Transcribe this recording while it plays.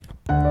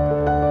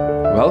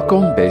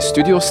Welkom bij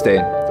Studio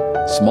Stijn.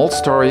 Small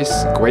Stories,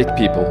 Great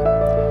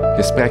People.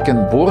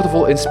 Gesprekken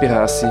boordevol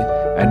inspiratie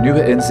en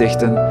nieuwe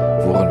inzichten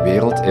voor een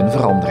wereld in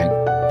verandering.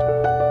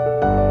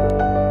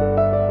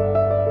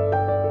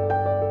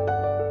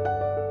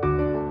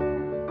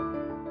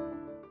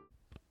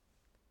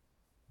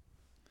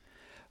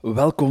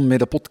 Welkom bij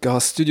de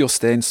podcast Studio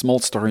Stijn, Small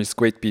Stories,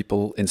 Great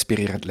People,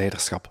 Inspirerend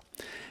Leiderschap.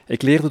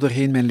 Ik leerde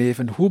doorheen mijn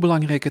leven hoe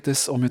belangrijk het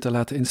is om je te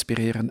laten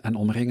inspireren en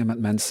omringen met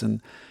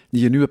mensen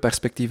die je nieuwe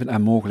perspectieven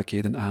en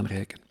mogelijkheden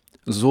aanreiken.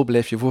 Zo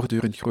blijf je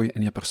voortdurend groeien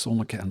in je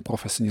persoonlijke en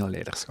professionele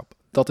leiderschap.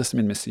 Dat is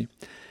mijn missie.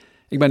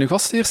 Ik ben uw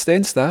gastheer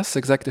Stijn Staes,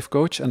 executive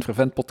coach en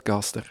fervent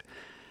podcaster.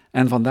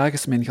 En vandaag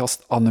is mijn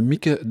gast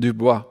Annemieke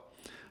Dubois.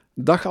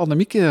 Dag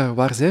Annemieke,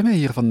 waar zijn wij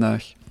hier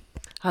vandaag?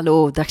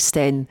 Hallo, dag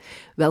Stijn.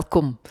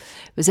 Welkom.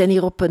 We zijn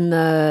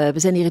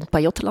hier in het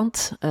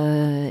Pajottenland.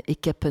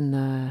 Ik heb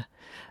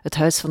het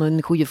huis van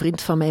een goede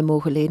vriend van mij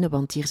mogen lenen,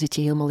 want hier zit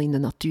je helemaal in de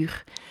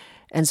natuur.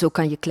 En zo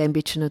kan je een klein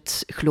beetje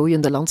het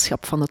glooiende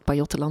landschap van het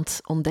Pajottenland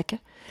ontdekken.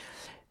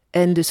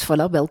 En dus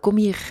voilà, welkom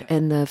hier.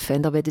 En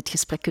fijn dat wij dit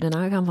gesprek kunnen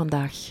aangaan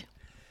vandaag.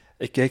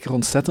 Ik kijk er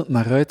ontzettend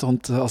naar uit,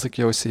 want als ik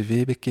jouw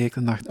cv bekeek,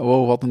 dan dacht ik,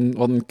 oh,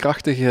 wat een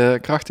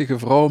krachtige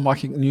vrouw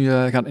mag ik nu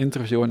gaan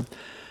interviewen.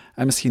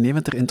 En misschien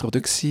even ter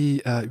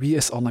introductie, wie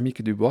is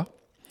Annemieke Dubois?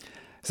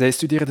 Zij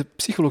studeerde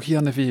psychologie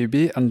aan de VUB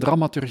en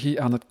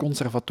dramaturgie aan het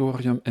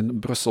Conservatorium in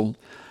Brussel.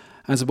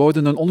 En ze bouwde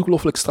een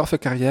ongelooflijk straffe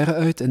carrière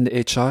uit in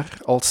de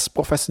HR als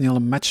professionele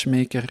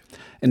matchmaker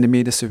in de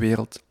medische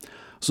wereld.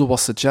 Zo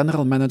was ze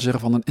general manager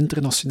van een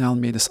internationaal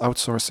medisch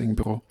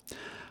outsourcingbureau.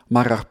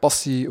 Maar haar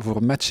passie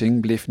voor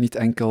matching bleef niet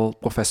enkel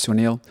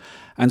professioneel.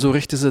 En zo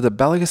richtte ze de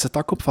Belgische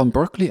tak op van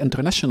Berkeley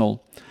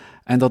International.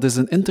 En dat is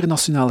een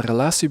internationaal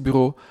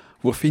relatiebureau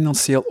voor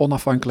financieel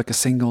onafhankelijke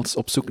singles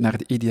op zoek naar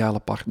de ideale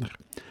partner.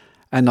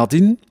 En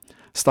nadien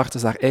startte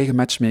ze haar eigen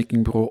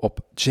matchmakingbureau op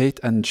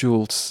Jade &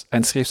 Jules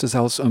en schreef ze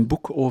zelfs een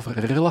boek over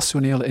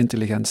relationele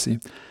intelligentie,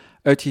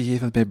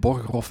 uitgegeven bij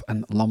Borgerhoff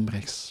en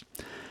Lambrechts.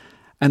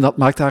 En dat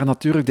maakt haar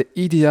natuurlijk de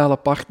ideale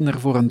partner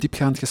voor een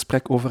diepgaand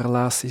gesprek over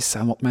relaties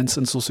en wat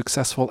mensen zo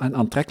succesvol en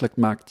aantrekkelijk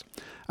maakt.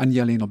 En niet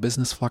alleen op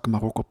businessvlak,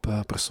 maar ook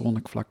op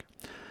persoonlijk vlak.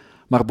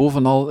 Maar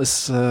bovenal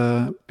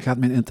gaat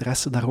mijn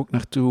interesse daar ook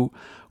naartoe,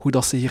 hoe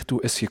dat ze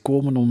hiertoe is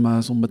gekomen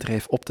om zo'n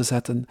bedrijf op te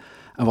zetten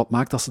en wat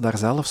maakt dat ze daar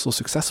zelf zo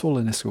succesvol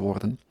in is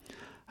geworden.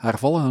 Haar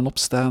vallen en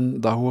opstaan,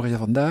 dat hoor je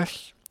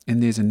vandaag in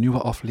deze nieuwe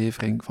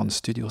aflevering van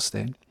Studio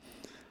Stijn.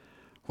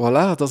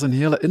 Voilà, dat is een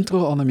hele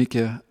intro,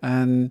 Annemieke.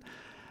 En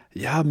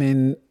ja,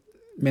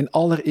 mijn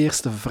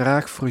allereerste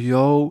vraag voor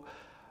jou,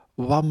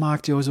 wat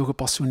maakt jou zo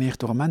gepassioneerd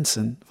door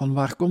mensen? Van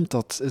waar komt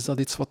dat? Is dat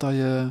iets wat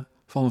je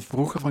van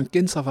vroeger, van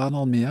kinds af aan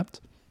al mee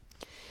hebt?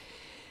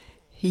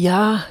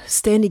 Ja,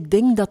 Stijn, ik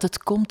denk dat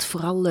het komt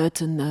vooral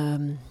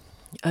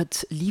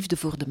uit liefde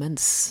voor de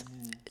mens.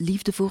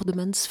 Liefde voor de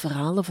mens,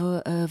 verhalen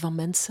van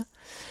mensen.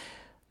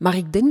 Maar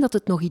ik denk dat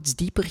het nog iets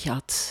dieper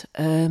gaat.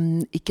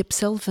 Ik heb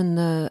zelf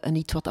een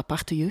iets wat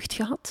aparte jeugd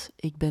gehad.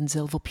 Ik ben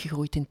zelf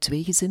opgegroeid in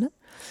 2 gezinnen.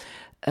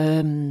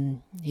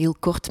 Heel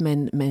kort,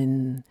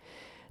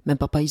 mijn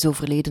papa is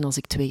overleden als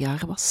ik 2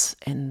 jaar was.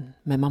 En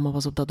mijn mama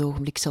was op dat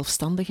ogenblik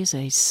zelfstandige.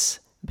 Zij is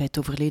bij het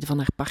overlijden van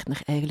haar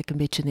partner eigenlijk een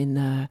beetje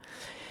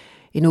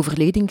in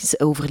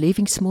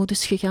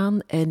overlevingsmodus gegaan.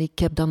 En ik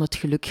heb dan het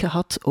geluk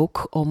gehad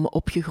ook om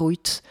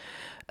opgegroeid,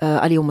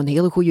 om een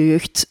hele goede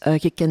jeugd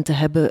gekend te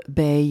hebben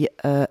bij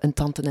een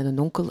tante en een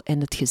onkel en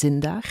het gezin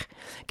daar.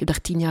 Ik heb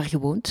daar 10 jaar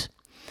gewoond.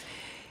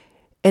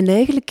 En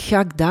eigenlijk ga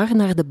ik daar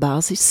naar de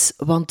basis,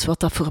 want wat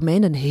dat voor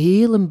mij een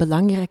hele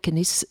belangrijke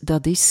is,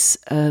 dat is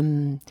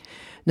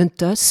een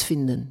thuis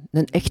vinden,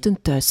 een echte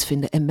thuis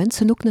vinden. En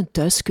mensen ook een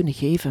thuis kunnen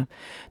geven.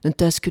 Een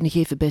thuis kunnen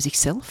geven bij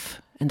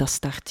zichzelf. En dat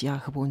start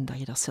gewoon dat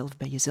je dat zelf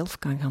bij jezelf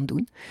kan gaan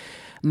doen.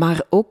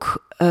 Maar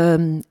ook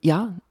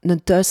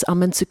een thuis aan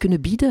mensen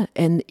kunnen bieden.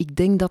 En ik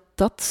denk dat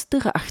dat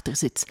erachter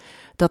zit.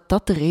 Dat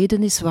dat de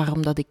reden is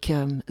waarom dat ik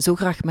zo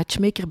graag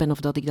matchmaker ben, of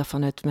dat ik dat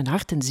vanuit mijn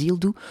hart en ziel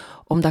doe,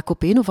 omdat ik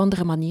op een of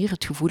andere manier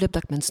het gevoel heb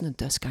dat ik mensen een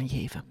thuis kan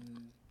geven.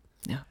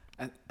 Ja.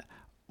 En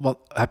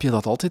heb je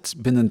dat altijd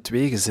binnen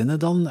 2 gezinnen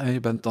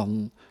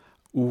dan?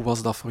 Hoe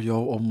was dat voor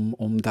jou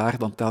om daar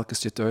dan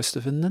telkens je thuis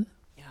te vinden?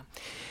 Ja.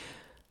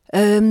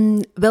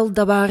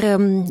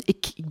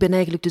 Ik ben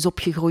eigenlijk dus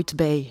opgegroeid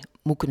bij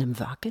Moeken en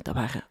Vaken. Dat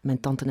waren mijn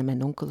tante en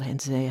mijn onkel. En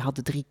zij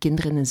hadden 3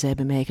 kinderen en zij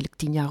hebben mij eigenlijk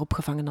 10 jaar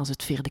opgevangen als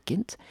het 4e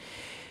kind.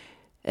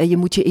 En je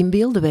moet je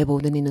inbeelden, wij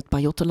woonden in het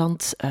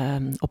Pajottenland.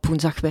 Op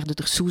woensdag werden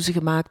er soezen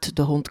gemaakt.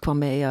 De hond kwam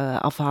mij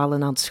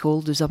afhalen aan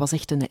school. Dus dat was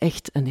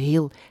echt een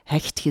heel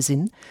hecht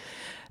gezin.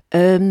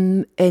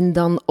 En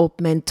dan op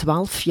mijn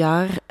 12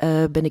 jaar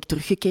ben ik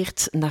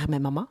teruggekeerd naar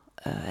mijn mama.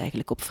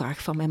 Eigenlijk op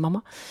vraag van mijn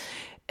mama.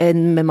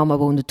 En mijn mama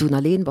woonde toen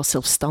alleen, was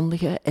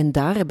zelfstandige. En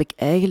daar heb ik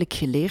eigenlijk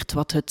geleerd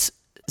wat het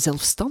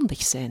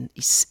zelfstandig zijn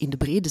is, in de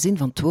brede zin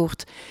van het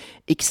woord.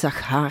 Ik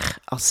zag haar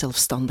als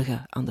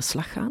zelfstandige aan de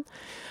slag gaan.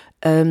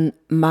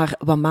 Maar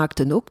wat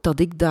maakte ook dat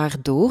ik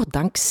daardoor,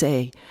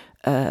 dankzij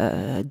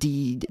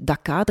dat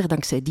kader,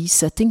 dankzij die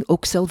setting,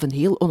 ook zelf een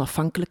heel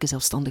onafhankelijke,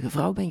 zelfstandige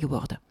vrouw ben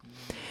geworden.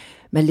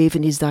 Mijn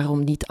leven is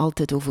daarom niet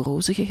altijd over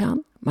rozen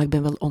gegaan, maar ik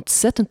ben wel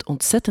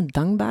ontzettend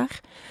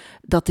dankbaar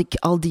dat ik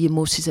al die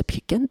emoties heb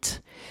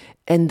gekend.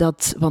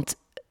 Want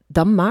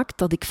dat maakt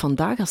dat ik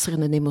vandaag, als er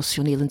een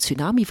emotionele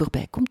tsunami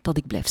voorbij komt, dat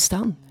ik blijf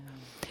staan.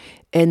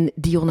 En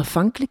die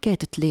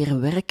onafhankelijkheid, het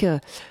leren werken,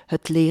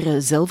 het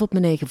leren zelf op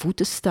mijn eigen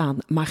voeten staan,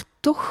 maar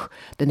toch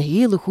een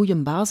hele goede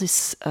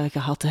basis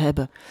gehad te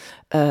hebben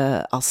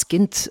als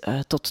kind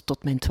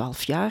tot mijn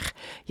 12 jaar,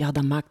 ja,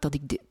 dat maakt dat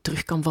ik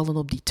terug kan vallen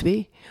op die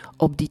twee.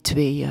 Op die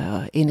twee,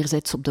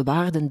 enerzijds op de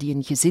waarden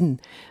die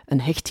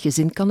een hecht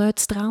gezin kan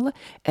uitstralen,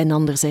 en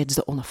anderzijds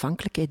de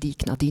onafhankelijkheid die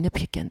ik nadien heb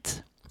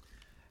gekend.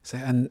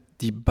 Zeg, en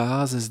die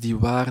basis, die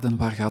waarden,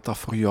 waar gaat dat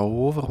voor jou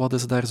over? Wat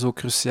is daar zo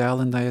cruciaal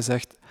in dat je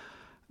zegt,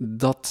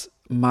 dat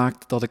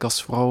maakt dat ik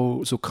als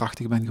vrouw zo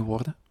krachtig ben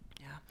geworden?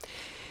 Ja.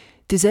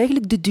 Het is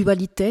eigenlijk de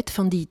dualiteit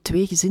van die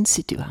twee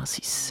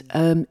gezinssituaties.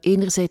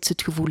 Enerzijds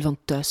het gevoel van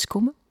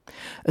thuiskomen,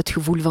 het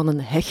gevoel van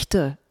een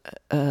hechte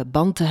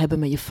band te hebben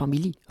met je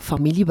familie,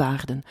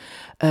 familiewaarden,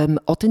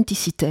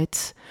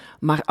 authenticiteit,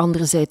 maar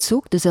anderzijds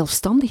ook de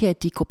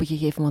zelfstandigheid die ik op een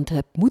gegeven moment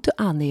heb moeten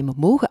aannemen,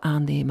 mogen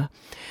aannemen.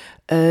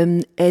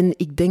 En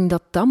ik denk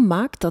dat dat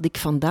maakt dat ik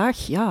vandaag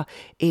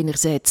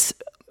enerzijds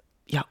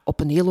op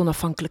een heel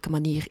onafhankelijke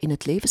manier in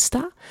het leven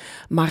sta,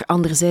 maar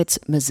anderzijds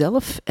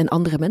mezelf en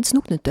andere mensen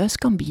ook een thuis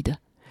kan bieden.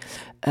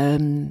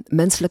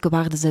 Menselijke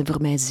waarden zijn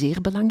voor mij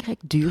zeer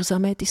belangrijk,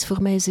 duurzaamheid is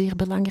voor mij zeer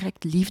belangrijk,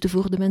 liefde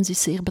voor de mens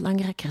is zeer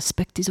belangrijk,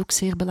 respect is ook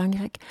zeer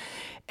belangrijk.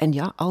 En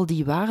ja, al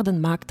die waarden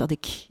maakt dat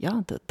ik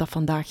dat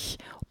vandaag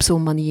op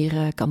zo'n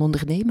manier kan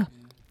ondernemen.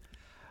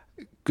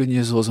 Kun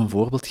je zo eens een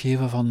voorbeeld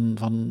geven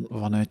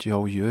vanuit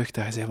jouw jeugd,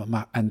 dat je zegt,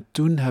 maar en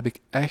toen heb ik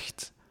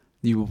echt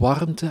die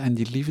warmte en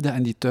die liefde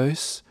en die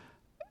thuis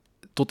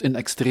tot in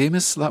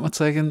extremis, laat me het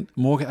zeggen,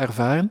 mogen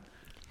ervaren?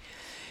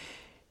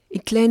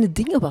 In kleine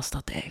dingen was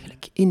dat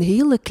eigenlijk. In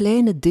hele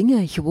kleine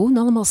dingen, gewoon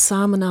allemaal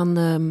samen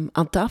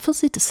aan tafel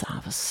zitten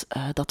s'avonds.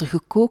 Dat er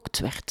gekookt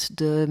werd,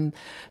 de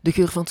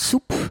geur van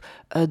soep,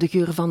 de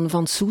geur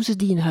van soeze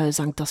die in huis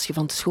hangt als je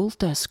van de school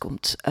thuis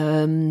komt.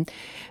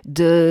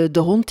 De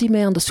hond die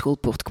mij aan de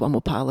schoolpoort kwam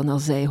ophalen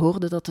als hij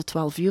hoorde dat het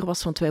 12 uur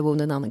was, want wij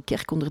woonden aan een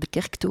kerk onder de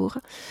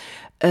kerktoren.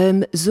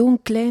 Zo'n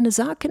kleine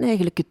zaken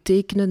eigenlijk, het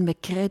tekenen met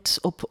krijt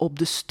op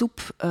de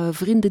stoep,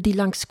 vrienden die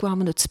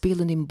langskwamen, het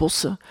spelen in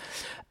bossen,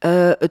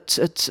 het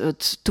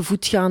te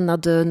voet gaan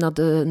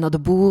naar de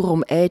boer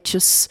om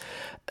eitjes.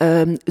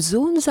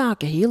 Zo'n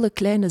zaken, hele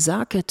kleine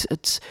zaken,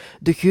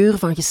 de geur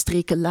van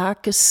gestreken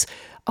lakens,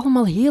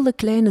 allemaal hele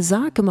kleine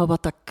zaken, maar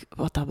wat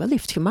dat wel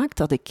heeft gemaakt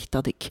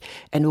dat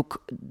ik en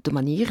ook de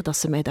manier dat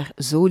ze mij daar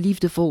zo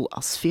liefdevol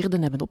als vierde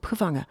hebben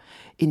opgevangen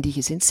in die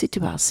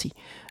gezinssituatie,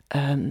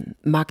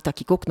 maakt dat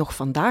ik ook nog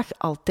vandaag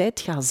altijd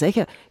ga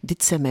zeggen,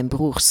 dit zijn mijn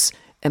broers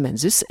en mijn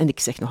zus, en ik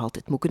zeg nog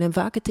altijd moeken en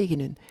vaken tegen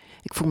hun.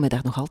 Ik voel me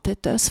daar nog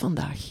altijd thuis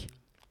vandaag.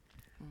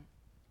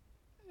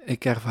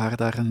 Ik ervaar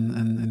daar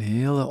een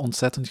hele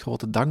ontzettend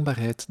grote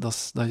dankbaarheid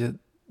dat je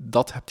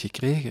dat hebt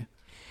gekregen.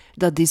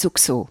 Dat is ook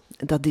zo.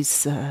 Dat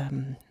is,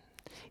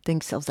 ik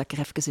denk zelfs dat ik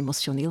er even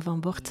emotioneel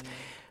van word.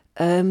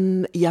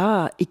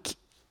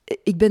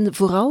 Ik ben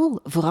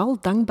vooral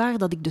dankbaar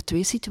dat ik de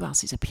twee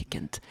situaties heb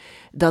gekend.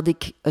 Dat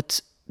ik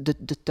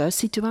de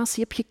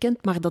thuissituatie heb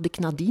gekend, maar dat ik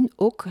nadien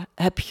ook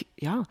heb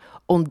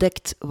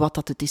ontdekt wat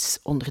dat het is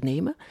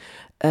ondernemen.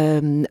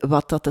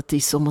 Wat dat het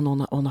is om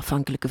een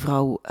onafhankelijke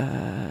vrouw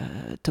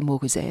te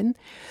mogen zijn.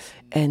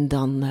 En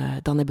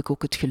dan heb ik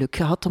ook het geluk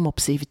gehad om op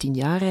 17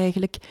 jaar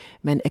eigenlijk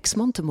mijn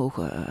ex-man te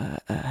mogen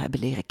hebben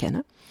leren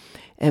kennen.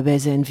 En wij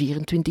zijn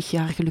 24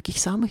 jaar gelukkig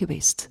samen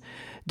geweest.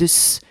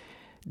 Dus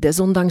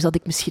desondanks dat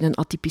ik misschien een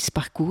atypisch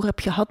parcours heb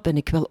gehad, ben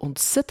ik wel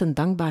ontzettend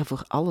dankbaar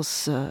voor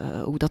alles,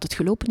 hoe dat het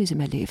gelopen is in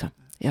mijn leven.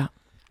 Ja.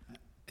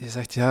 Je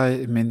zegt,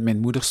 mijn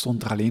moeder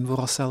stond er alleen voor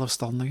als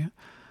zelfstandige.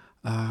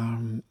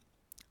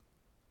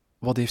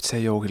 Wat heeft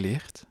zij jou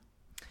geleerd?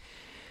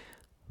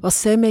 Wat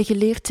zij mij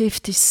geleerd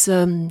heeft, is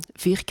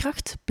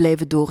veerkracht,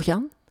 blijven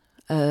doorgaan.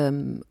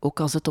 Ook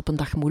als het op een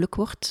dag moeilijk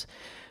wordt.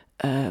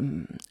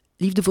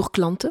 Liefde voor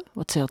klanten,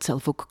 want zij had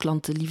zelf ook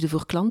liefde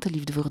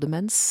voor de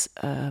mens.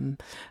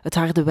 Het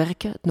harde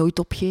werken, het nooit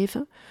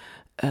opgeven.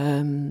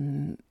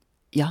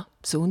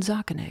 Zo'n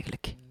zaken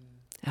eigenlijk.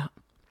 Ja.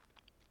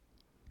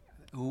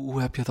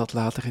 Hoe heb je dat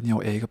later in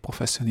jouw eigen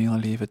professionele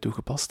leven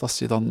toegepast? Als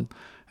je dan,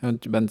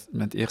 want je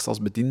bent eerst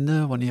als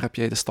bediende, wanneer heb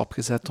jij de stap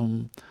gezet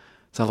om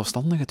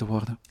zelfstandige te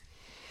worden?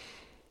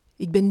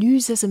 Ik ben nu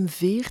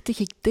 46.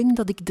 Ik denk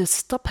dat ik de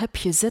stap heb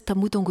gezet, dat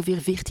moet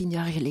ongeveer 14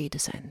 jaar geleden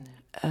zijn.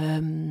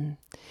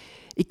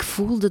 Ik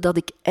voelde dat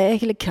ik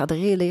eigenlijk, ga er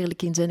heel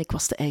eerlijk in zijn, ik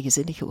was te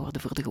eigenzinnig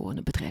geworden voor de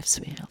gewone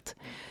bedrijfswereld.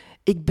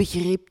 Ik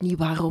begreep niet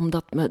waarom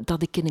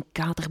dat ik in een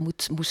kader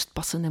moest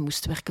passen en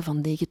moest werken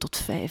van 9 tot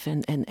 5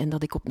 en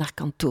dat ik naar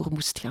kantoor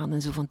moest gaan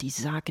en zo van die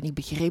zaken. Ik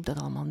begreep dat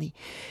allemaal niet.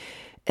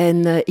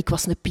 En ik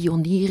was een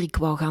pionier,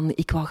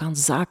 ik wou gaan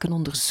zaken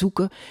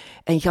onderzoeken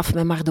en gaf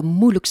mij maar de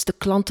moeilijkste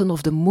klanten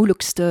of de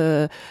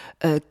moeilijkste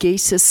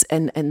cases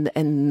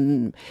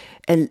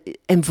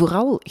en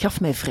vooral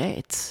gaf mij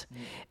vrijheid.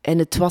 En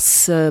het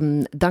was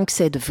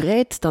dankzij de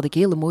vrijheid dat ik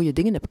hele mooie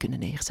dingen heb kunnen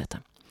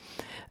neerzetten.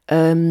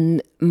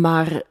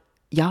 Maar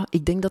ja,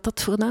 ik denk dat dat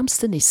het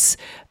voornaamste is.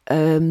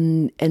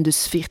 En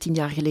dus 14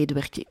 jaar geleden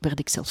werd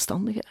ik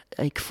zelfstandige.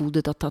 Ik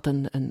voelde dat dat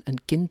een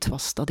kind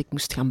was dat ik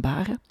moest gaan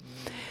baren.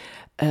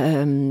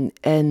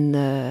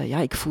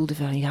 Ik voelde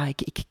van,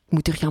 ik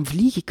moet er gaan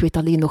vliegen. Ik weet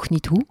alleen nog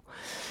niet hoe.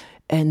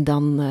 En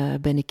dan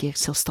ben ik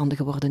eerst zelfstandig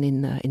geworden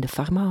in de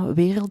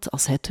farmawereld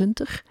als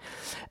headhunter.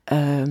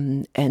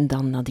 En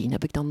dan nadien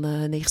heb ik dan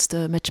een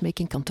eerste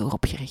matchmakingkantoor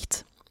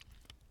opgericht.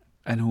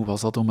 En hoe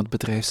was dat om het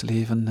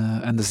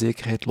bedrijfsleven en de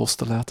zekerheid los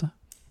te laten?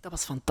 Dat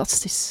was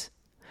fantastisch.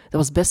 Dat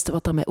was het beste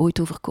wat mij ooit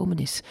overkomen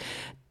is.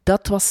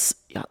 Dat was,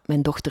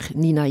 mijn dochter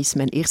Nina is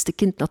mijn eerste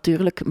kind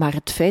natuurlijk, maar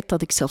het feit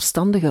dat ik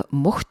zelfstandige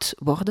mocht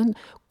worden,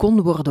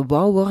 kon worden,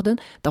 wou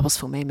worden, dat was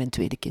voor mij mijn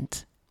tweede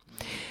kind.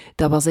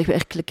 Dat was echt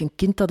werkelijk een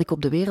kind dat ik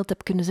op de wereld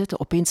heb kunnen zetten.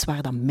 Opeens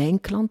waren dat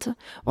mijn klanten,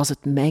 was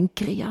het mijn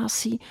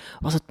creatie,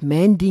 was het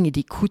mijn dingen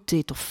die ik goed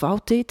deed of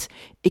fout deed.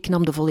 Ik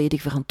nam de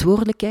volledige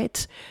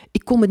verantwoordelijkheid.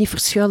 Ik kon me niet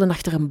verschuilen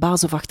achter een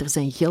baas of achter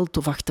zijn geld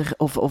of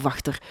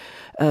achter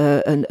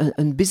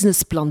een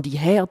businessplan die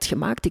hij had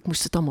gemaakt. Ik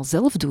moest het allemaal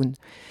zelf doen.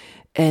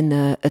 En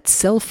het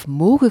zelf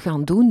mogen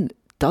gaan doen,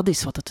 dat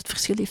is wat het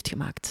verschil heeft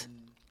gemaakt.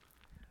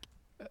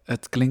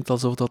 Het klinkt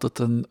alsof dat het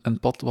een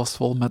pad was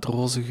vol met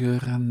roze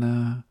geur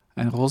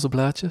en roze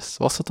blaadjes.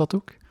 Was het dat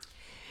ook?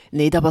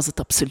 Nee, dat was het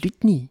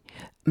absoluut niet.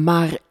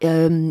 Maar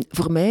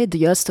voor mij, de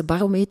juiste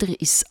barometer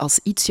is als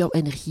iets jouw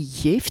energie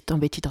geeft, dan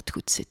weet je dat het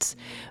goed zit.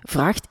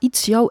 Vraagt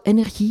iets jouw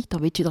energie,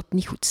 dan weet je dat het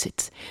niet goed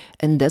zit.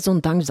 En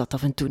desondanks dat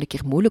af en toe een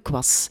keer moeilijk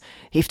was,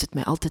 heeft het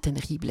mij altijd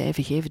energie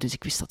blijven geven, dus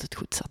ik wist dat het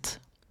goed zat.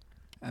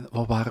 En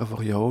wat waren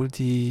voor jou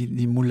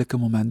die moeilijke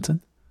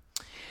momenten?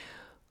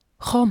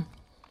 Goh.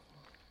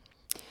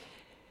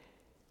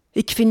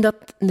 Ik vind dat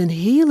een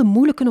hele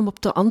moeilijke om op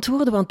te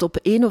antwoorden, want op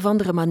een of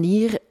andere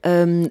manier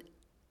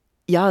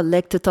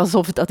lijkt het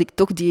alsof dat ik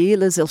toch die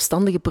hele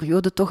zelfstandige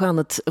periode toch aan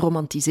het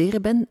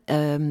romantiseren ben.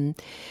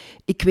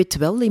 Ik weet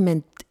wel,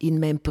 in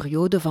mijn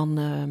periode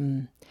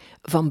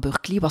van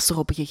Berkeley was er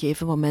op een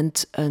gegeven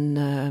moment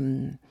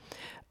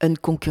een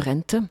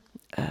concurrente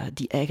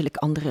die eigenlijk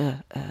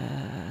andere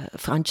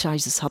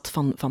franchises had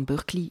van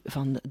Berkeley,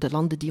 van de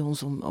landen die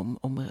ons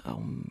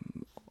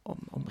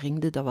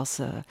omringden. Dat was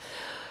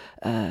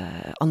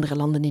andere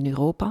landen in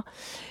Europa.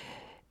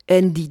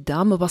 En die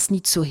dame was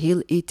niet zo heel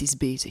ethisch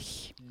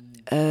bezig.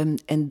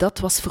 En dat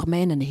was voor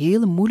mij een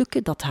hele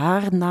moeilijke, dat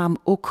haar naam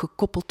ook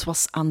gekoppeld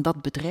was aan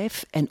dat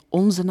bedrijf en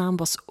onze naam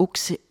was ook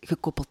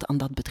gekoppeld aan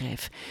dat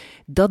bedrijf.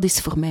 Dat is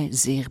voor mij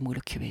zeer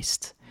moeilijk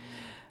geweest.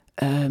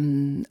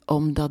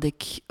 Omdat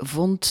ik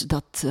vond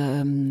dat...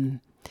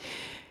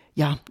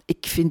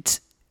 ik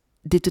vind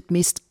dit het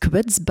meest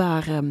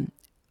kwetsbare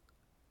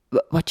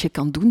wat je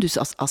kan doen.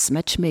 Dus als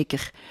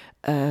matchmaker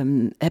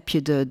heb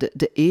je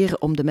de eer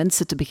om de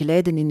mensen te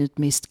begeleiden in het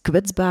meest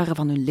kwetsbare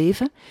van hun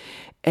leven.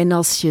 En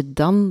als je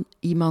dan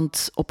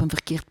iemand op een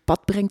verkeerd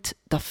pad brengt,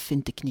 dat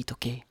vind ik niet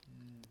oké.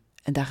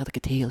 En daar had ik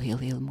het heel, heel,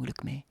 heel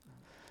moeilijk mee.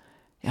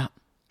 Ja.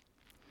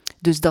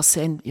 Dus dat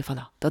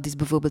is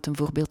bijvoorbeeld een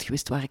voorbeeld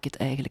geweest waar ik het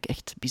eigenlijk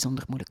echt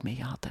bijzonder moeilijk mee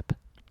gehad heb.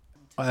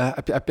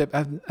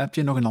 Heb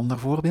je nog een ander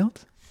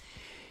voorbeeld?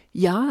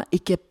 Ja,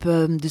 ik heb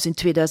dus in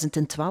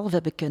 2012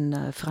 heb ik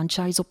een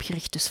franchise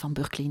opgericht, dus van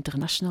Berkeley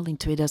International. In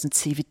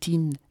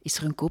 2017 is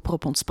er een koper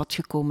op ons pad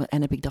gekomen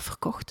en heb ik dat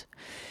verkocht.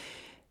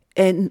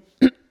 En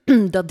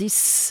dat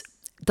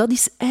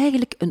is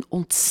eigenlijk een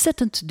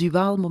ontzettend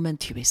duaal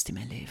moment geweest in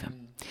mijn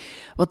leven.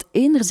 Want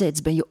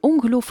enerzijds ben je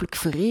ongelooflijk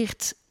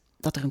vereerd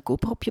dat er een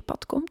koper op je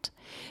pad komt.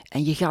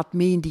 En je gaat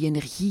mee in die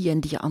energie en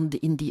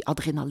in die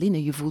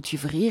adrenaline. Je voelt je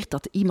vereerd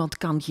dat iemand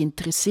kan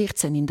geïnteresseerd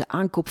zijn in de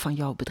aankoop van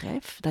jouw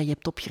bedrijf, dat je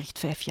hebt opgericht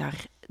 5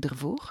 jaar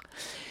ervoor.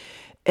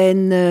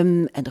 En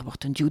er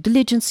wordt een due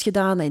diligence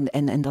gedaan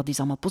en dat is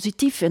allemaal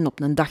positief. En op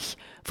een dag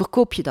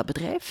verkoop je dat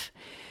bedrijf.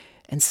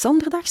 En 's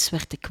anderdags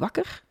werd ik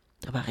wakker.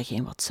 Er waren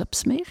geen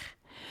WhatsApps meer.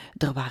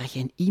 Er waren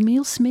geen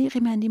e-mails meer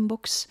in mijn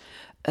inbox.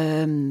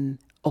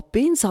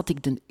 Opeens had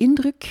ik de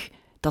indruk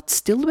dat het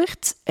stil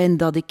werd en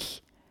dat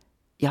ik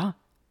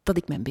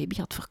mijn baby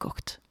had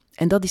verkocht.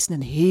 En dat is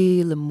een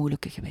hele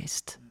moeilijke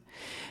geweest.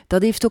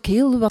 Dat heeft ook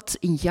heel wat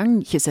in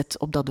gang gezet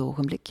op dat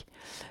ogenblik.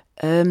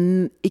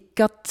 Ik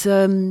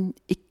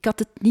had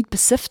het niet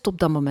beseft op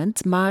dat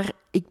moment, maar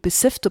ik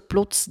besefte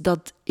plots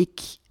dat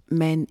ik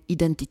mijn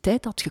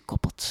identiteit had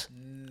gekoppeld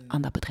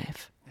aan dat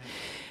bedrijf.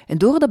 En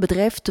door dat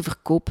bedrijf te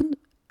verkopen,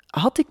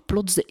 had ik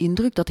plots de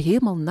indruk dat ik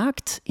helemaal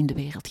naakt in de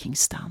wereld ging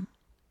staan.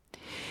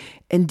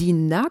 En die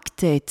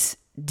naaktheid,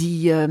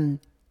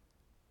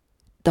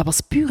 dat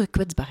was pure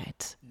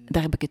kwetsbaarheid.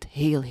 Daar heb ik het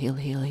heel, heel,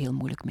 heel, heel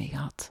moeilijk mee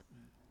gehad.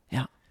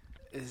 Ja.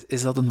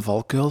 Is dat een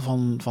valkuil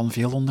van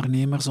veel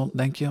ondernemers,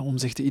 denk je, om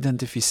zich te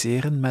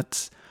identificeren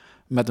met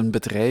een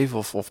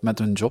bedrijf of met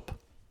een job?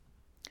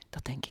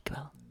 Dat denk ik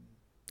wel.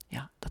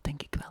 Ja, dat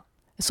denk ik wel.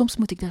 En soms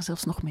moet ik daar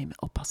zelfs nog mee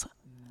oppassen.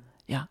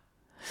 Ja.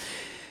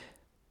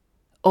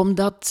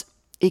 Omdat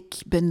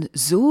Ik ben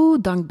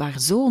zo dankbaar,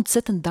 zo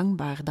ontzettend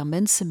dankbaar dat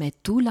mensen mij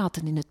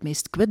toelaten in het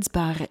meest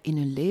kwetsbare in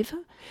hun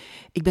leven.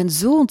 Ik ben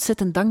zo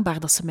ontzettend dankbaar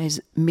dat ze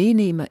mij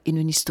meenemen in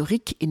hun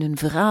historiek, in hun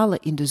verhalen,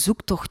 in de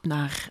zoektocht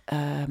naar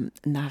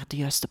de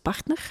juiste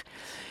partner.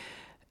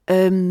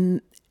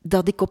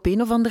 Dat ik op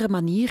een of andere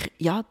manier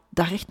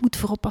daar echt moet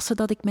voor oppassen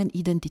dat ik mijn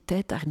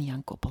identiteit daar niet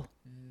aan koppel.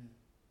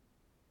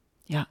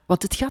 Ja,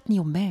 want het gaat niet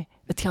om mij,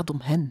 het gaat om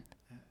hen.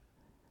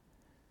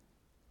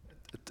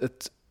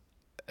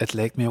 Het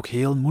lijkt mij ook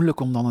heel moeilijk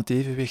om dan het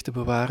evenwicht te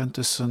bewaren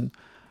tussen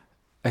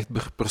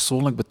echt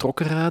persoonlijk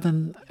betrokken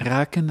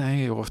raken. Hè.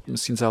 Je wordt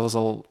misschien zelfs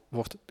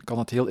kan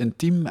het heel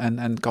intiem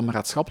en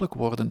kameraadschappelijk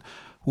worden.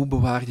 Hoe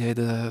bewaar jij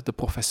de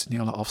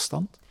professionele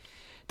afstand?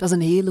 Dat is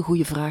een hele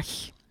goede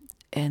vraag.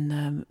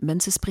 En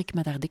mensen spreken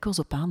me daar dikwijls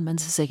op aan.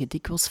 Mensen zeggen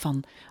dikwijls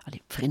van,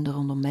 vrienden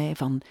rondom mij,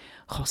 van,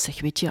 goh,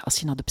 zeg, weet je, als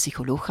je naar de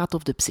psycholoog gaat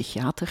of de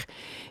psychiater,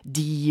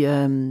 die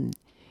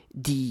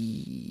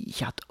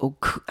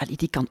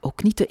kan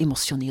ook niet te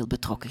emotioneel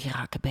betrokken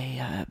geraken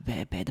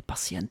bij de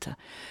patiënten.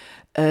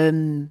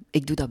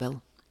 Ik doe dat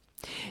wel.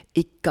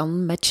 Ik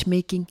kan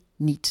matchmaking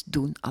niet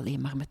doen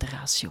alleen maar met de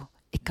ratio.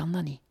 Ik kan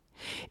dat niet.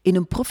 In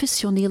een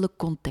professionele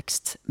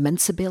context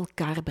mensen bij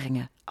elkaar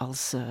brengen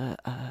als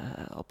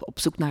op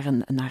zoek naar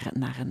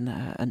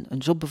een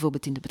job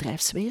bijvoorbeeld in de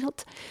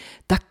bedrijfswereld,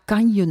 dat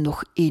kan je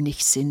nog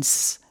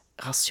enigszins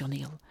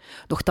rationeel.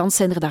 Nochtans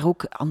zijn er daar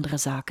ook andere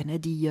zaken hè,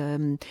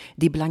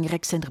 die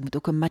belangrijk zijn. Er moet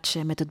ook een match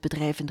zijn met het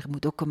bedrijf en er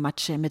moet ook een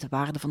match zijn met de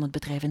waarde van het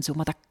bedrijf en zo,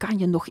 maar dat kan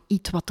je nog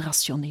iets wat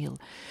rationeel.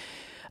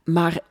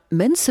 Maar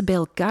mensen bij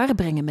elkaar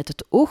brengen met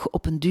het oog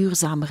op een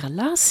duurzame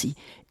relatie,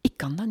 ik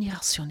kan dat niet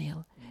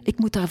rationeel. Ik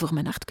moet daarvoor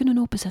mijn hart kunnen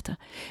openzetten.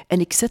 En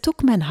ik zet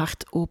ook mijn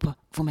hart open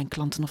voor mijn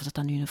klanten, of dat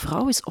dan nu een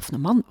vrouw is of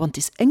een man. Want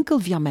het is enkel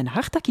via mijn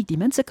hart dat ik die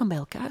mensen kan bij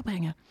elkaar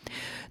brengen.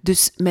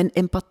 Dus mijn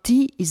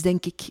empathie is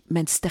denk ik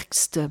mijn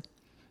sterkste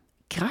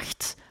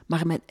kracht.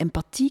 Maar mijn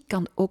empathie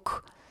kan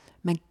ook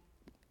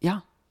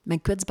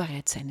mijn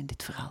kwetsbaarheid zijn in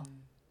dit verhaal.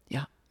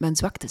 Ja, mijn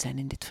zwakte zijn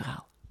in dit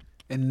verhaal.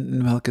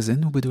 In welke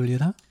zin? Hoe bedoel je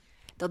dat?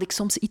 Dat ik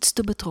soms iets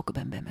te betrokken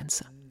ben bij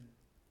mensen.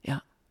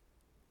 Ja.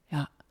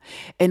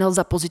 En als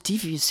dat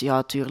positief is,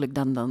 ja, tuurlijk,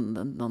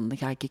 dan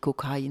ga ik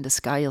ook high in the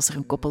sky als er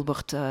een koppel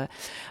wordt.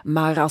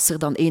 Maar als er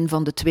dan een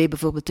van de twee,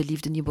 bijvoorbeeld de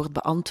liefde, niet wordt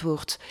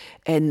beantwoord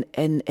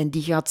en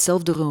die gaat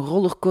zelf door een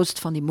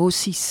rollercoaster van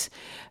emoties,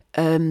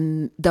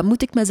 dan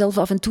moet ik mezelf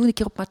af en toe een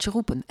keer op matje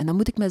roepen. En dan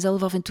moet ik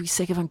mezelf af en toe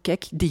zeggen van,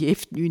 kijk, die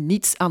heeft nu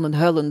niets aan een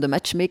huilende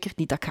matchmaker.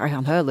 Niet dat ik ga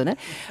gaan huilen, hè.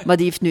 Maar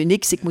die heeft nu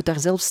niks. Ik moet daar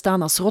zelf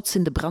staan als rots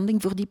in de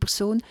branding voor die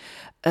persoon.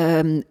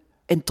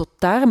 En tot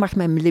daar mag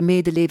mijn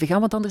medeleven gaan,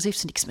 want anders heeft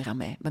ze niks meer aan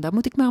mij. Maar daar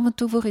moet ik me af en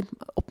toe voor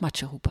op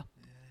matje roepen.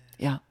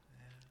 Ja.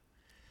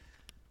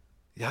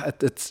 Ja,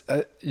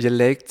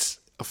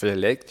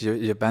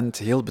 je bent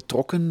heel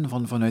betrokken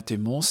vanuit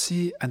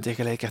emotie en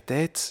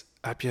tegelijkertijd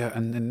heb je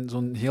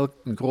zo'n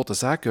een grote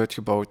zaak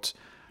uitgebouwd,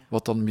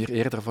 wat dan meer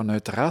eerder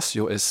vanuit de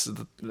ratio is.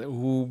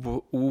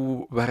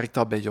 Hoe werkt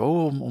dat bij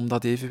jou om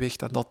dat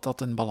evenwicht en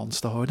dat in balans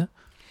te houden?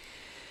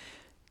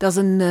 Dat is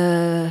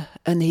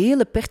een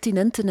hele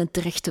pertinente en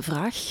terechte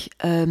vraag.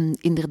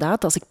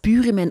 Inderdaad, als ik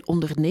puur in mijn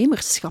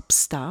ondernemerschap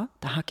sta,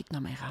 dan haak ik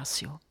naar mijn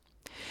ratio.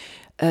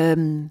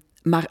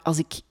 Maar als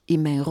ik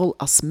in mijn rol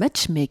als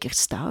matchmaker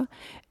sta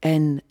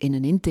en in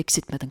een intake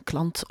zit met een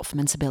klant of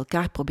mensen bij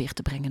elkaar probeer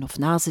te brengen of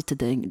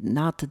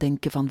na te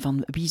denken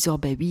van wie zou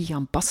bij wie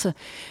gaan passen,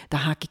 dan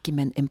haak ik in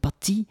mijn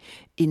empathie,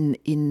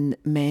 in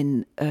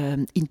mijn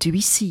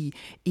intuïtie,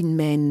 in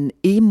mijn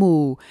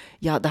emo.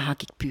 Ja, dan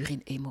haak ik puur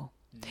in emo.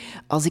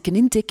 Als ik een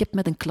intake heb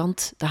met een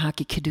klant, dan haak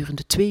ik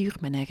gedurende 2 uur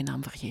mijn eigen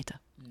naam vergeten.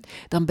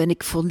 Dan ben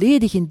ik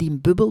volledig in die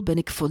bubbel, ben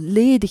ik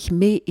volledig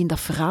mee in dat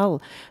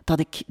verhaal,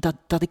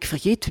 dat ik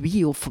vergeet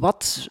wie of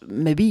wat,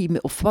 met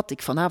wie of wat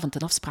ik vanavond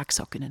een afspraak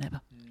zou kunnen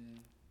hebben.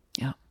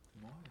 Ja.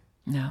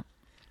 Ja.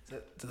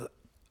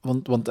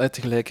 Want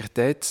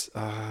tegelijkertijd,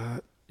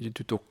 je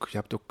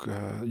hebt ook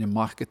je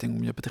marketing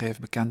om je bedrijf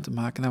bekend te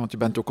maken, hè? Want je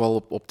bent ook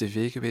al op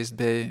tv geweest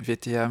bij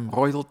VTM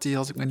Royalty,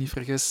 als ik me niet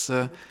vergis.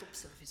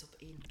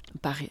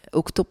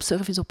 Ook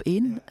Topservice op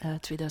 1,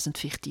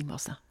 2014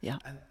 was dat,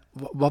 ja.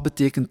 Wat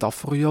betekent dat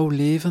voor jouw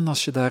leven?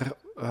 Als je daar,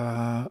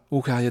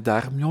 hoe ga je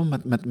daarmee om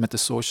met de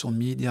social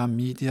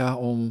media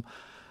om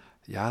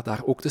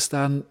daar ook te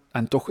staan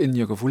en toch in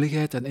je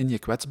gevoeligheid en in je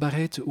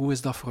kwetsbaarheid? Hoe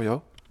is dat voor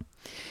jou?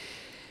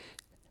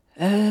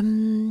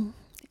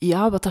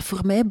 Wat dat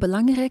voor mij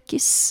belangrijk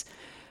is,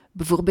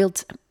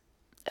 bijvoorbeeld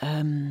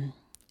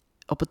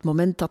op het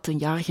moment dat een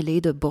jaar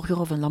geleden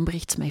Borgerhoff en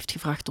Lambrechts mij heeft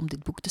gevraagd om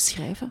dit boek te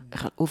schrijven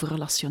over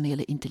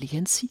relationele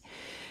intelligentie,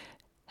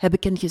 heb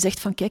ik hen gezegd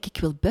van kijk, ik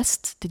wil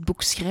best dit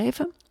boek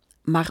schrijven,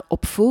 maar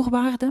op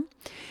voorwaarde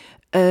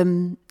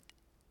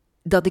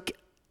dat ik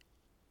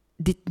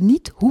dit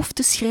niet hoef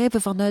te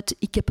schrijven vanuit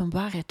ik heb een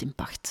waarheid in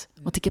pacht.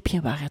 Want ik heb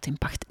geen waarheid in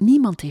pacht.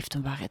 Niemand heeft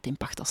een waarheid in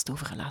pacht als het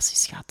over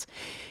relaties gaat.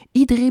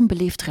 Iedereen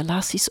beleeft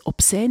relaties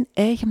op zijn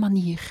eigen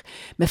manier.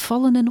 Met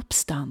vallen en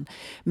opstaan.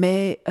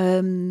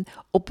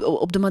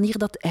 Op de manier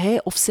dat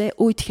hij of zij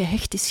ooit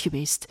gehecht is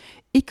geweest.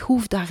 Ik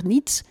hoef daar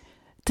niet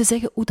te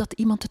zeggen hoe dat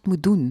iemand het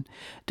moet doen.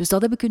 Dus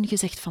dat heb ik hun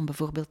gezegd van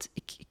bijvoorbeeld,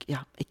 ik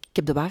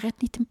heb de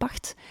waarheid niet in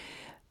pacht.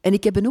 En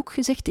ik heb hen ook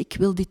gezegd, ik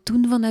wil dit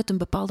doen vanuit een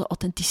bepaalde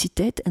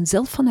authenticiteit en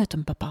zelf vanuit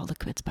een bepaalde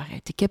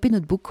kwetsbaarheid. Ik heb in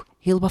het boek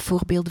heel wat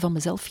voorbeelden van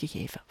mezelf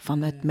gegeven,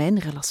 vanuit mijn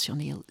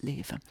relationeel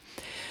leven.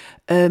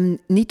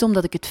 Niet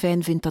omdat ik het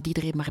fijn vind dat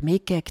iedereen maar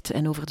meekijkt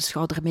en over de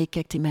schouder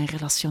meekijkt in mijn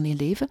relationeel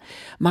leven,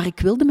 maar ik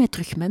wilde mij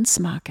terug mens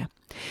maken.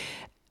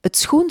 Het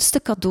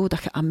schoonste cadeau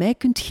dat je aan mij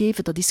kunt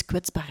geven, dat is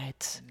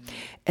kwetsbaarheid.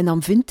 En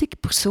dan vind ik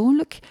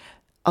persoonlijk,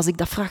 als ik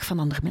dat vraag van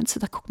andere mensen,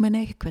 dat ik ook mijn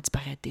eigen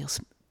kwetsbaarheid deels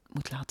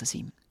moet laten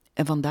zien.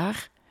 En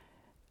vandaar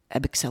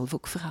heb ik zelf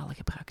ook verhalen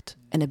gebruikt.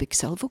 En heb ik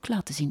zelf ook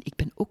laten zien, ik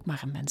ben ook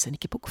maar een mens en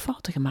ik heb ook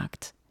fouten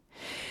gemaakt.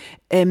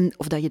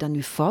 Of dat je dat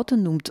nu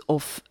fouten noemt,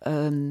 of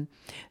een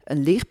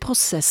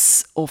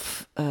leerproces,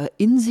 of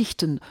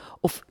inzichten,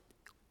 of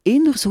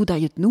eenders hoe dat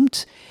je het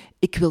noemt,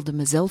 ik wilde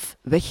mezelf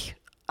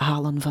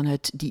weghalen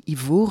vanuit die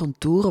ivoren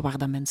toren waar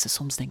dat mensen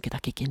soms denken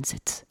dat ik in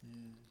zit.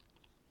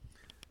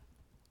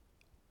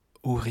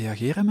 Hoe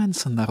reageren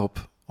mensen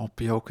daarop, op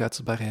jouw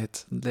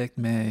kwetsbaarheid? Het lijkt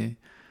mij,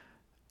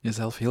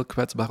 jezelf heel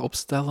kwetsbaar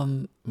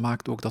opstellen,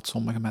 maakt ook dat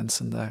sommige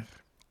mensen daar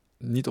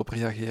niet op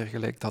reageren,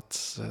 gelijk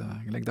dat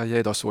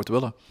jij dat zou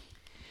willen.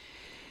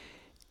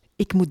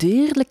 Ik moet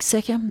eerlijk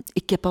zeggen,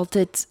 ik heb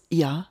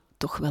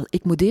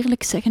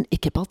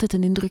altijd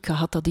een indruk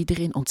gehad dat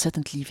iedereen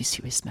ontzettend lief is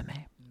geweest met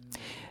mij.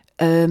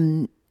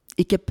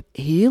 Ik heb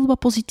heel wat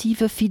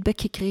positieve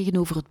feedback gekregen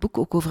over het boek,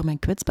 ook over mijn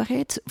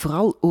kwetsbaarheid.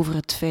 Vooral over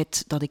het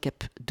feit dat ik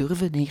heb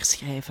durven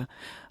neerschrijven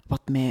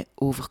wat mij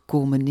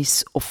overkomen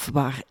is of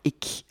waar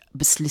ik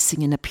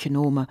beslissingen heb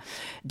genomen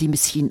die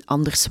misschien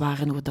anders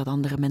waren dan dat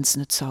andere mensen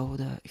het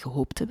zouden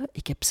gehoopt hebben.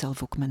 Ik heb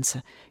zelf ook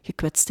mensen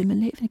gekwetst in mijn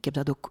leven. Ik heb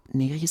dat ook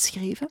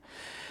neergeschreven.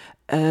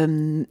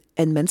 En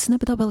mensen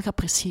hebben dat wel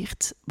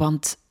geapprecieerd,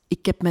 want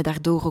ik heb mij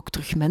daardoor ook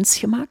terug mens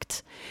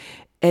gemaakt.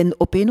 En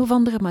op een of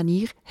andere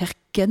manier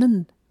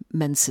herkennen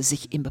mensen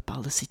zich in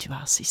bepaalde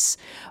situaties.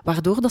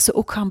 Waardoor dat ze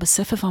ook gaan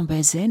beseffen van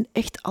wij zijn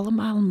echt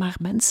allemaal maar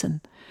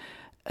mensen.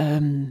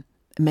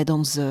 Met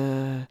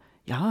onze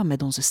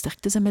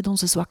sterktes en met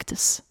onze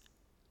zwaktes.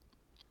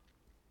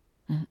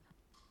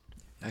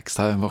 Ja, ik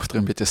word er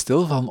een beetje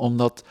stil van,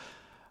 omdat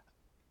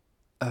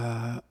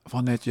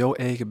vanuit jouw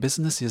eigen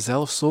business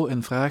jezelf zo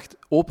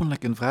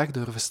openlijk in vraag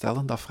durven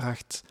stellen, dat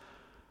vraagt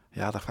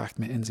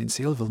mij inziens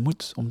heel veel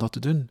moed om dat te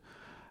doen.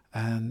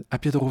 En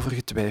heb je erover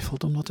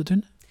getwijfeld om dat te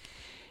doen?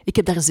 Ik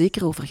heb daar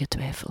zeker over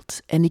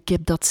getwijfeld. En ik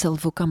heb dat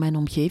zelf ook aan mijn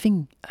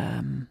omgeving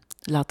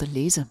laten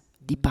lezen,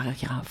 die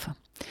paragrafen.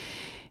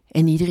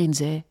 En iedereen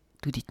zei,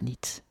 doe dit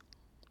niet.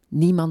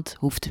 Niemand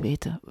hoeft te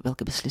weten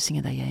welke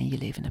beslissingen dat jij in je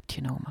leven hebt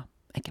genomen.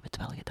 En ik heb het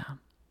wel gedaan.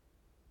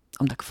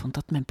 Omdat ik vond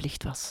dat het mijn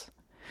plicht was.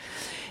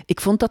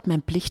 Ik vond dat het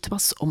mijn plicht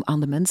was om aan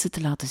de mensen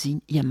te laten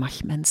zien, je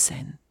mag mens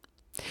zijn.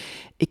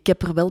 Ik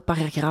heb er wel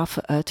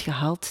paragrafen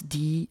uitgehaald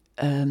die...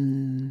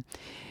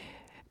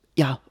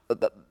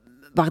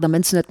 waar de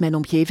mensen uit mijn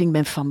omgeving,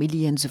 mijn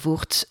familie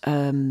enzovoort...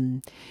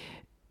 een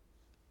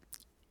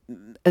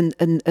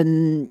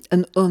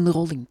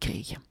rol in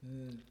kregen.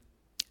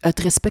 Uit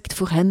respect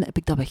voor hen heb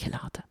ik dat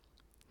weggelaten.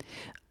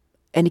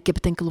 En ik heb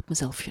het enkel op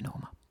mezelf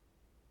genomen.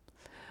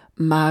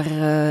 Maar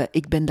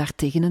ik ben daar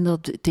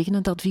tegen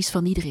het advies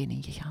van iedereen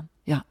ingegaan.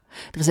 Ja.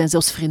 Er zijn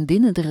zelfs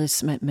vriendinnen,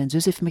 mijn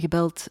zus heeft me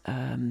gebeld,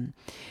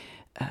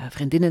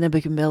 vriendinnen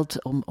hebben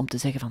gebeld om te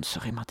zeggen van,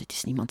 sorry, maar dit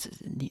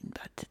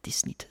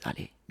is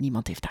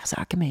niemand heeft daar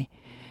zaken mee.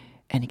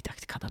 En ik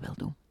dacht, ik ga dat wel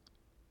doen.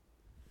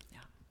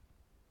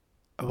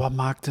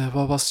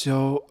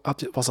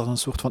 Was dat een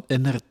soort van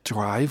inner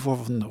drive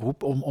of een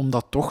roep om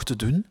dat toch te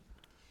doen?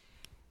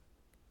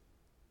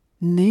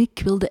 Nee,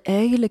 ik wilde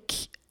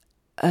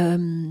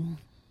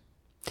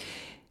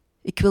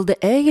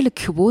eigenlijk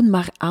gewoon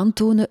maar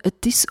aantonen,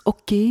 het is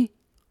oké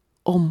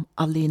om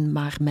alleen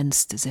maar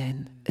mens te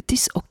zijn. Het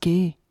is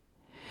oké.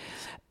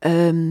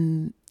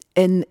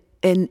 En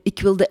ik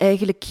wilde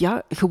eigenlijk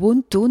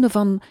gewoon tonen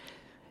van,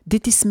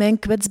 dit is mijn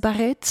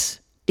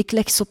kwetsbaarheid, ik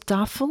leg ze op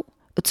tafel.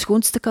 Het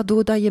schoonste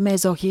cadeau dat je mij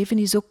zou geven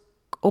is ook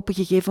op een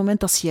gegeven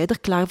moment, als jij er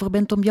klaar voor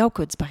bent om jouw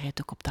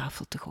kwetsbaarheid ook op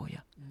tafel te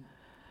gooien.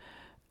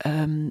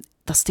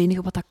 Dat is het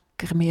enige wat ik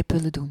ermee heb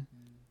willen doen.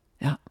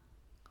 Ja.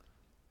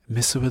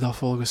 Missen we dat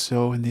volgens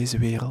jou in deze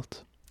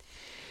wereld?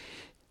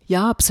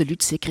 Ja,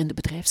 absoluut. Zeker in de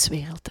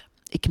bedrijfswereld.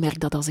 Ik merk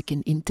dat als ik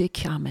in intake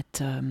ga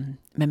met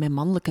mijn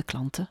mannelijke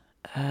klanten,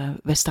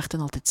 wij starten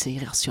altijd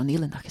zeer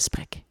rationeel in dat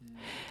gesprek.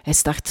 Hij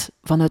start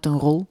vanuit een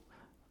rol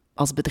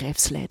als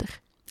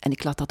bedrijfsleider. En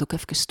ik laat dat ook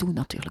even toe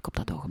natuurlijk op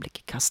dat ogenblik.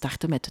 Ik ga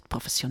starten met het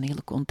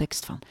professionele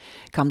context van...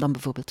 Ik ga hem dan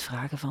bijvoorbeeld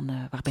vragen van...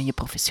 waar ben je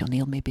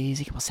professioneel mee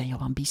bezig? Wat zijn jouw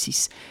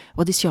ambities?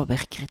 Wat is jouw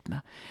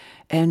werkritme?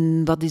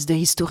 En wat is de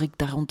historiek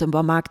daar rond? En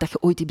wat maakt dat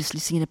je ooit die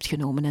beslissingen hebt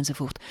genomen?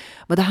 Enzovoort.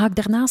 Maar dan ga ik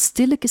daarna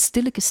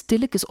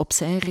stilletjes op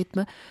zijn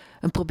ritme...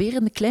 en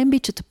proberen een klein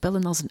beetje te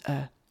pellen als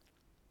een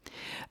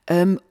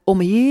ui. Om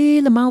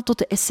helemaal tot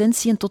de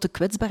essentie en tot de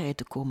kwetsbaarheid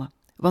te komen.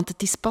 Want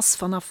het is pas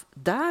vanaf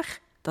daar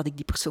dat ik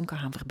die persoon kan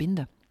gaan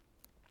verbinden.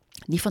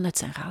 Niet vanuit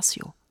zijn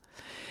ratio.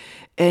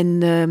 En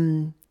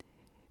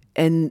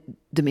En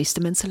de meeste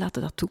mensen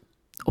laten dat toe,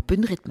 op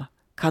hun ritme.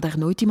 Ik ga daar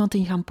nooit iemand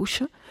in gaan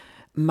pushen,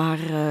 maar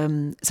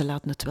ze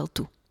laten het wel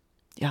toe.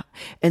 Ja.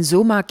 En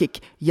zo maak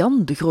ik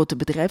Jan, de grote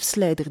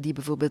bedrijfsleider, die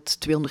bijvoorbeeld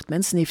 200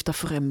 mensen heeft dat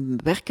voor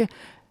hem werken,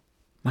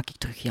 maak ik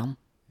terug Jan.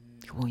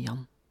 Gewoon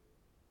Jan.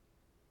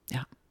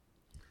 Ja.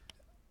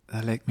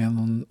 Dat lijkt mij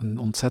een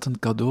ontzettend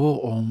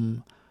cadeau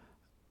om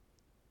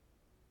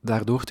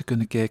daardoor te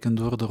kunnen kijken,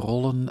 door de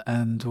rollen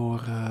en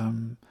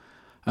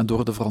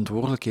door de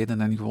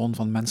verantwoordelijkheden en gewoon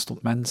van mens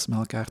tot mens met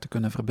elkaar te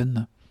kunnen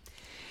verbinden.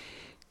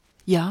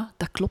 Ja,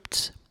 dat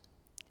klopt.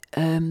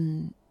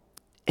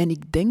 En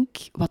ik denk,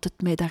 wat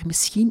het mij daar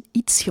misschien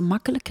iets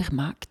gemakkelijker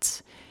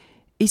maakt,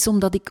 is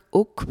omdat ik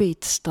ook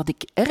weet dat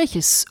ik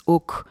ergens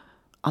ook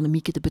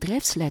Annemieke de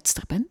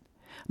bedrijfsleidster ben,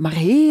 maar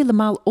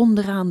helemaal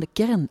onderaan de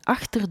kern,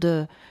 achter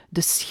de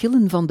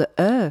schillen van de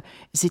ui,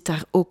 zit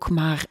daar ook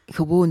maar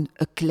gewoon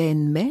een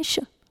klein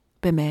meisje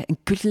bij mij. Een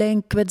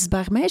klein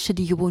kwetsbaar meisje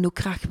die gewoon ook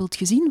graag wilt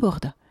gezien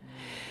worden.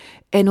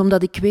 En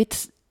omdat ik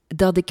weet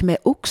dat ik mij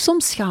ook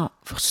soms ga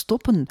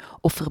verstoppen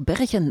of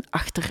verbergen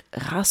achter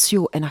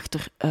Ratio en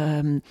achter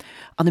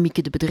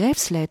Annemieke de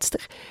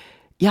bedrijfsleidster,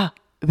 ja,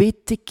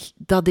 weet ik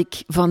dat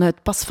ik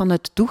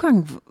vanuit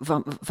toegang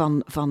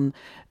van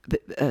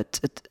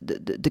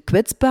de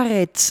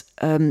kwetsbaarheid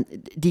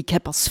die ik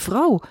heb als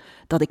vrouw,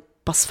 dat ik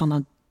pas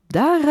vanuit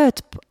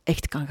daaruit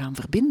echt kan gaan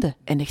verbinden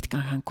en echt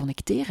kan gaan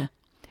connecteren.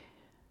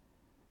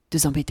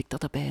 Dus dan weet ik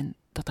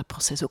dat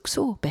proces ook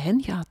zo bij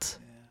hen gaat.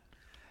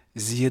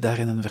 Zie je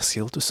daarin een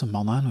verschil tussen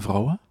mannen en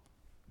vrouwen?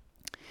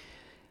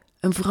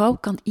 Een vrouw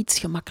kan iets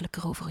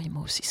gemakkelijker over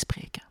emoties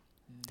spreken.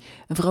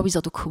 Een vrouw is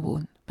dat ook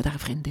gewoon, met haar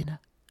vriendinnen.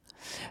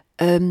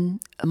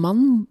 Een man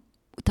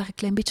moet daar een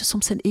klein beetje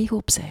soms zijn ego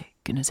opzij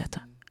kunnen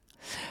zetten.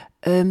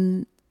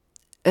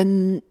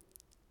 Een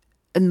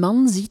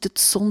man ziet het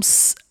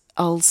soms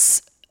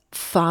als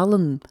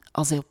falen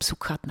als hij op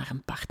zoek gaat naar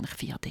een partner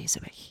via deze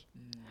weg.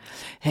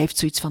 Hij heeft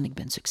zoiets van, ik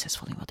ben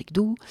succesvol in wat ik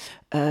doe.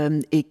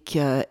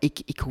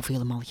 Ik hoef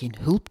helemaal geen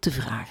hulp te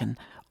vragen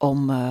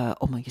om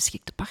een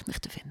geschikte partner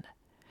te vinden.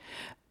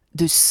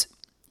 Dus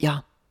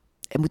ja,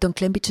 hij moet dan een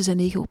klein beetje zijn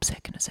ego opzij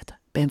kunnen zetten.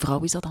 Bij een vrouw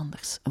is dat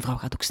anders. Een vrouw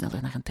gaat ook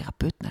sneller naar een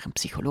therapeut, naar een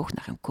psycholoog,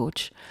 naar een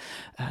coach.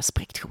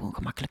 Spreekt gewoon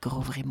gemakkelijker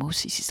over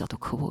emoties, is dat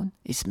ook gewoon.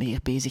 Is meer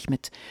bezig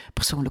met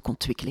persoonlijke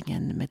ontwikkeling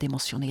en met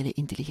emotionele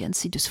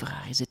intelligentie. Dus voor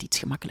haar is het iets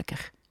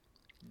gemakkelijker.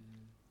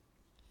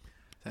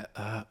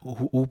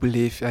 Hoe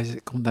beleef je,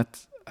 je komt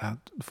net,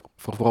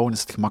 voor vrouwen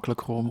is het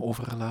gemakkelijker om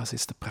over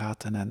relaties te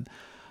praten. En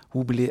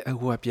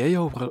hoe heb jij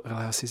jouw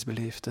relaties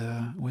beleefd?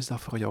 Hoe is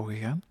dat voor jou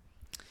gegaan?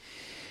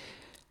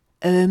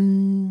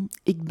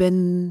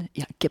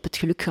 Ik heb het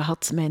geluk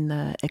gehad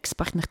mijn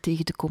ex-partner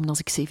tegen te komen als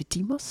ik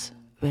 17 was.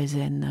 Wij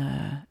zijn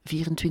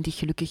 24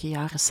 gelukkige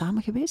jaren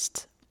samen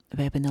geweest.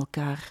 Wij hebben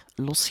elkaar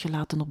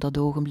losgelaten op dat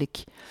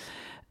ogenblik,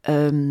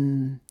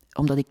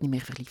 omdat ik niet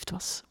meer verliefd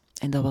was.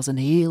 En dat was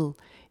een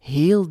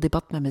heel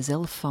debat met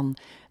mezelf van,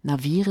 na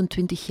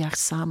 24 jaar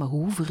samen,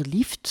 hoe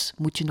verliefd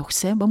moet je nog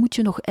zijn? Wat moet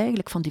je nog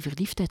eigenlijk van die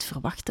verliefdheid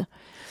verwachten?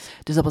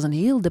 Dus dat was een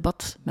heel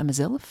debat met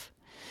mezelf.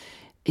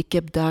 Ik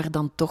heb daar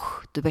dan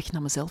toch de weg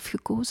naar mezelf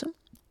gekozen.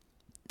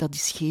 Dat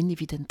is geen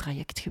evident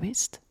traject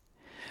geweest.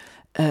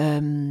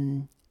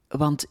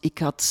 Want ik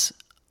had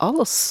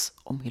alles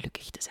om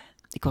gelukkig te zijn.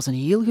 Ik was een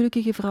heel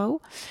gelukkige vrouw.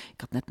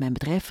 Ik had net mijn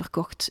bedrijf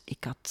verkocht.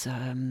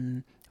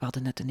 We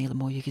hadden net een hele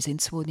mooie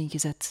gezinswoning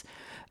gezet.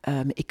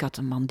 Ik had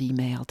een man die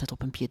mij altijd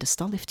op een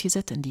piedestal heeft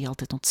gezet en die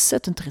altijd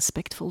ontzettend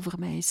respectvol voor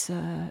mij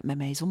met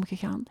mij is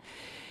omgegaan.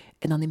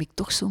 En dan neem ik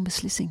toch zo'n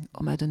beslissing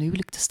om uit een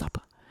huwelijk te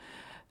stappen.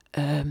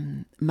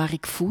 Maar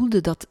ik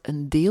voelde dat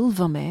een deel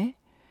van mij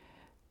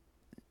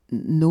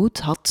nood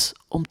had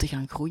om te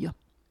gaan groeien.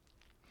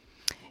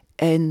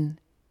 En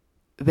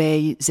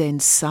wij zijn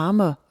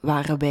samen,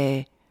 waren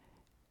wij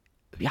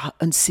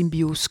een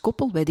symbioos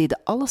koppel. Wij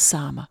deden alles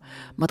samen.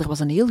 Maar er was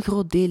een heel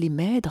groot deel in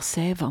mij dat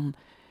zei van,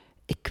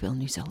 ik wil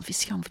nu zelf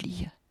eens gaan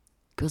vliegen.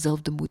 Ik wil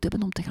zelf de moed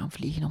hebben om te gaan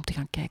vliegen, om te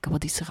gaan kijken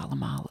wat is er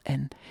allemaal.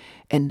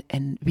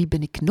 En wie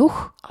ben ik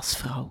nog als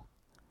vrouw?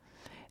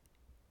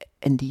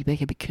 En die weg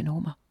heb ik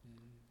genomen.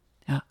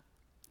 Ja.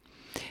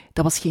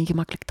 Dat was geen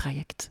gemakkelijk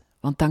traject.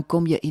 Want dan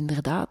kom je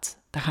inderdaad,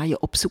 dan ga je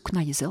op zoek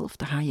naar jezelf,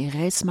 dan ga je een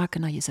reis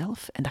maken naar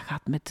jezelf en dat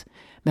gaat met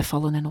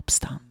vallen en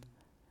opstaan.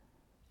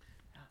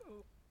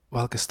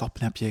 Welke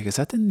stappen heb je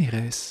gezet in die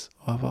reis?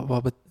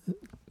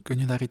 Kun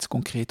je daar iets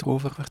concreter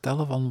over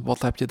vertellen? Van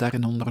wat heb je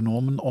daarin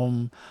ondernomen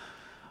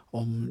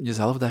om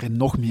jezelf daarin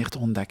nog meer te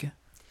ontdekken?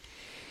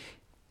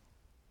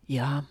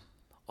 Ja,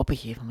 op een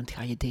gegeven moment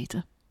ga je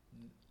daten.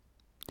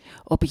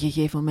 Op een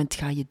gegeven moment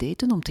ga je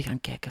daten om te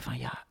gaan kijken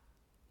van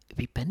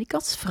wie ben ik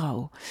als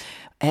vrouw?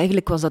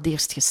 Eigenlijk was dat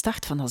eerst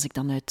gestart van als ik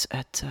dan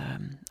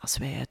als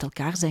wij uit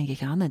elkaar zijn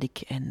gegaan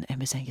en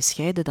we zijn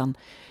gescheiden, dan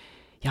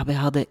wij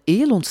hadden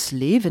heel ons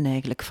leven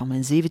eigenlijk, van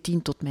mijn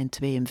 17 tot mijn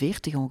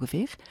 42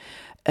 ongeveer,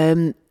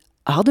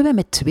 hadden wij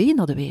met tweeën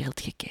naar de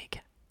wereld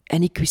gekeken.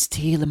 En ik wist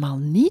helemaal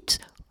niet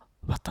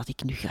wat dat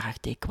ik nu graag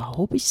deed qua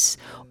hobby's,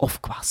 of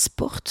qua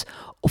sport,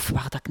 of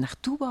waar dat ik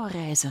naartoe wou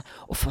reizen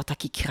of wat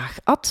dat ik graag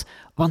at,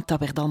 want dat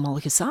werd allemaal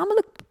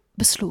gezamenlijk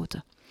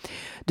besloten.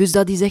 Dus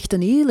dat is echt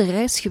een hele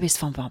reis geweest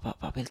van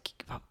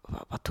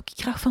wat doe ik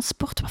graag van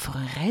sport, wat voor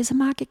een reizen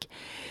maak ik.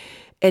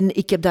 En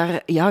ik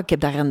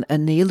heb daar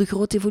een hele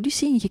grote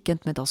evolutie in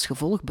gekend, met als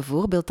gevolg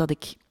bijvoorbeeld dat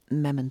ik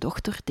met mijn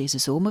dochter deze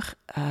zomer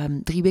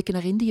 3 weken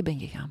naar Indië ben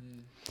gegaan.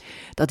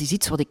 Dat is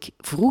iets wat ik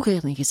vroeger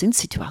in een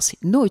gezinssituatie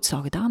nooit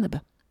zou gedaan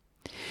hebben.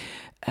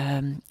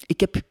 Ik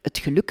heb het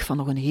geluk van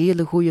nog een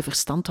hele goede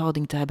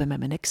verstandhouding te hebben met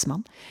mijn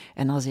ex-man.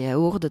 En als hij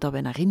hoorde dat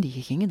wij naar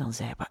Indië gingen, dan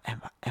zei hij,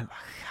 en wat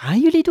gaan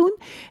jullie doen?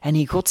 En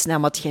in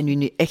godsnaam, had jij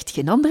nu echt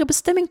geen andere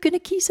bestemming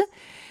kunnen kiezen?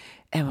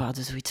 En we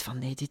hadden zoiets van,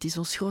 nee, dit is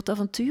ons groot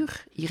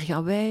avontuur. Hier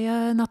gaan wij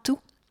naartoe.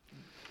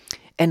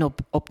 En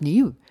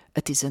opnieuw,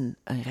 het is een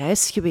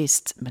reis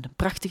geweest met een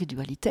prachtige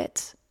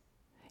dualiteit.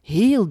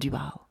 Heel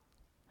duaal.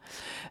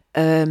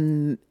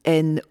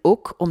 En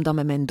ook om dat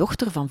met mijn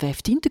dochter van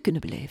 15 te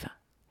kunnen beleven.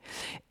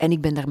 En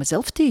ik ben daar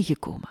mezelf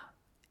tegengekomen.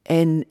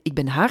 En ik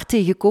ben haar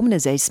tegengekomen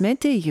en zij is mij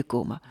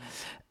tegengekomen.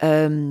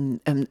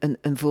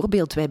 Een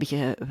voorbeeld, we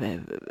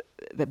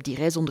hebben die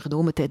reis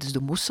ondernomen tijdens de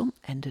moesson.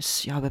 En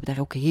dus ja, we hebben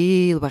daar ook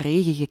heel wat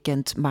regen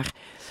gekend. Maar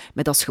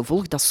met als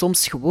gevolg dat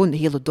soms gewoon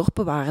hele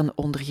dorpen waren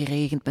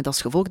ondergeregend. Met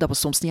als gevolg dat we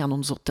soms niet aan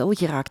ons hotel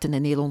geraakten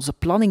en heel onze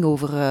planning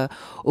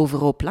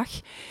overhoop lag.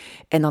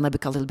 En dan heb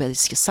ik al wel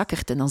eens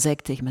gesakkerd. En dan zei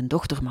ik tegen mijn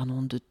dochter,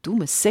 Manon de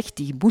Doeme, zeg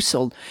die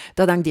moesson,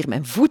 dat hangt hier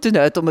mijn voeten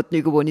uit, om het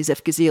nu gewoon eens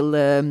even heel...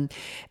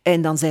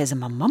 En dan zei ze,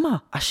 maar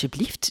mama,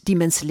 alsjeblieft, die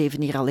mensen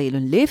leven hier al heel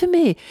hun leven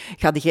mee.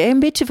 Ga jij een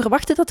beetje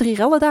verwachten dat er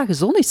hier alle dagen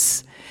zon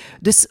is?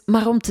 Dus,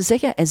 maar om te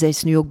zeggen, en zij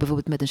is nu ook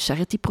bijvoorbeeld met een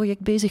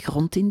charity-project bezig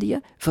rond Indië.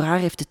 Voor haar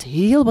heeft het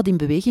heel wat in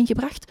beweging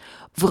gebracht.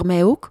 Voor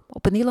mij ook,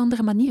 op een heel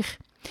andere manier.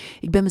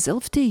 Ik ben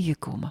mezelf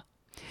tegengekomen.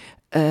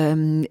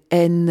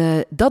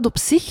 Dat op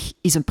zich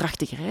is een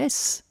prachtige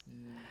reis.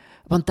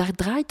 Want daar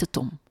draait het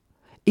om.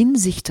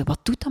 Inzichten, wat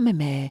doet dat met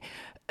mij?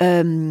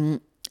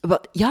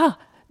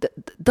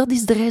 Dat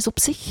is de reis op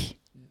zich.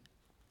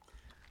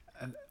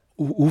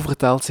 Hoe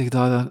vertaalt zich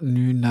dat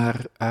nu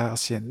naar,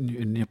 als je nu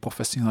in je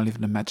professioneel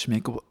leven een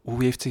matchmaker,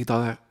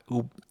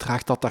 hoe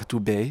draagt dat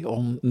daartoe bij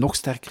om nog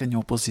sterker in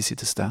jouw positie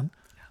te staan?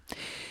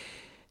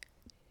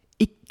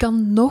 Ik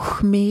kan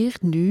nog meer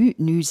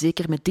nu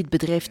zeker met dit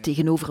bedrijf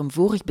tegenover een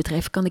vorig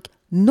bedrijf, kan ik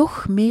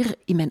nog meer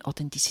in mijn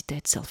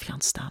authenticiteit zelf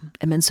gaan staan.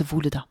 En mensen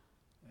voelen dat.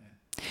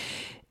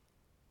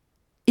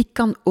 Ik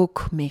kan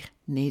ook meer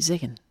nee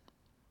zeggen.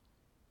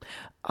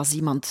 Als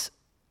iemand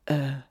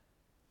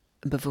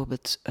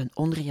bijvoorbeeld een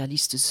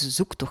onrealistische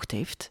zoektocht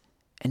heeft,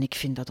 en ik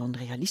vind dat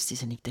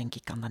onrealistisch en ik denk,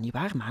 ik kan dat niet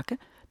waarmaken,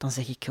 dan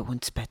zeg ik gewoon,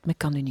 het spijt me, ik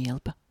kan u niet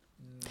helpen.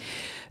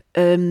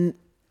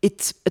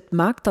 Het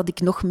maakt dat ik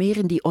nog meer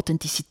in die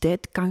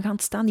authenticiteit kan gaan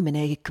staan, in mijn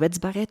eigen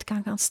kwetsbaarheid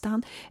kan gaan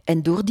staan.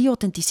 En door die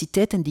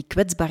authenticiteit en die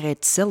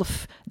kwetsbaarheid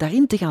zelf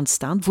daarin te gaan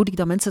staan, voel ik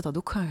dat mensen dat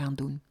ook gaan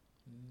doen.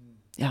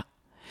 Ja.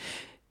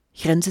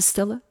 Grenzen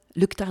stellen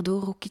lukt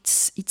daardoor ook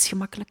iets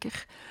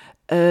gemakkelijker.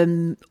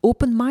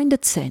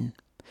 Open-minded zijn.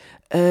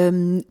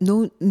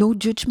 No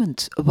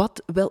judgment.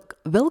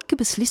 Welke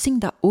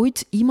beslissing dat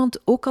ooit iemand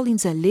ook al in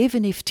zijn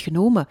leven heeft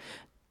genomen,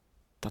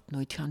 dat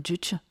nooit gaan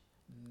judgen.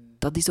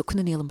 Dat is ook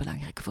een hele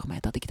belangrijke voor mij,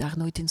 dat ik daar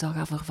nooit in zal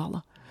gaan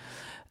vervallen.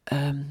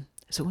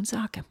 Zo'n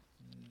zaken.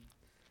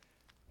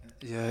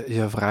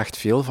 Je vraagt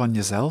veel van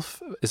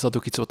jezelf. Is dat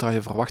ook iets wat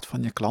je verwacht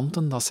van je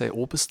klanten, dat zij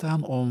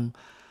openstaan om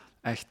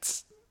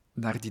echt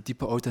naar die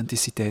diepe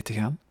authenticiteit te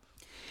gaan?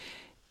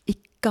 Ik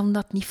kan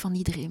dat niet van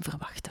iedereen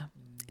verwachten.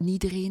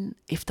 Iedereen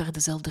heeft daar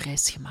dezelfde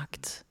reis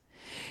gemaakt.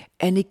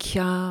 En ik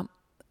ga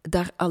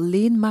daar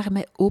alleen maar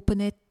met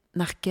openheid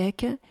naar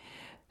kijken.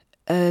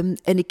 En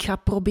ik ga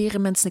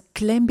proberen mensen een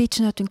klein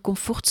beetje uit hun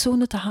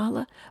comfortzone te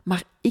halen,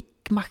 maar ik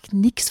mag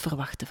niks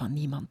verwachten van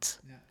niemand.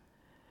 Ja.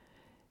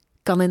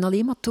 Ik kan hen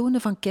alleen maar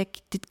tonen van, kijk,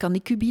 dit kan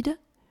ik u bieden,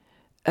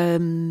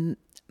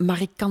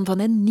 maar ik kan van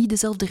hen niet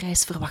dezelfde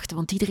reis verwachten,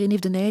 want iedereen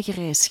heeft een eigen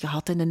reis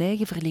gehad en een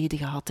eigen verleden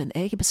gehad en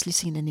eigen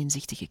beslissingen en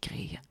inzichten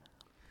gekregen.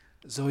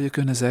 Zou je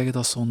kunnen zeggen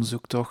dat zo'n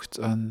zoektocht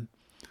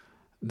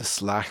de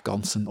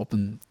slaagkansen op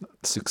een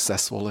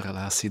succesvolle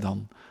relatie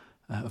dan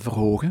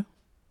verhogen?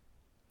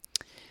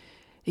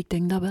 Ik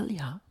denk dat wel,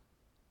 ja.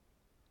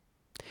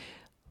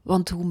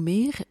 Want hoe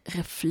meer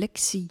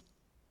reflectie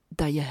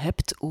dat je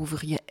hebt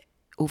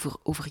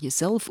over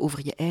jezelf,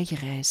 over je eigen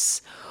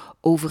reis,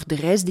 over de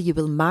reis die je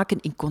wil maken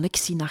in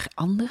connectie naar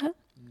anderen,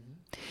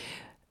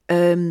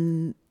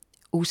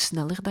 hoe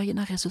sneller dat je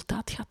naar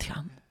resultaat gaat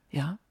gaan.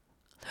 Ja.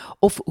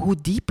 Of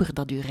hoe dieper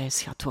dat je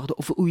reis gaat worden,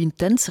 of hoe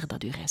intenser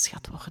dat je reis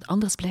gaat worden.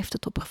 Anders blijft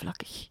het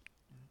oppervlakkig.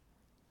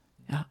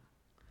 Ja.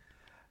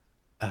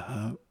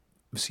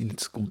 Misschien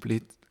iets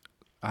compleet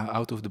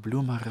out of the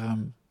blue, maar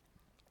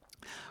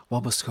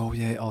wat beschouw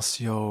jij als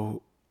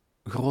jouw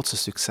grootste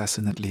succes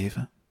in het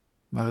leven?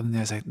 Waarin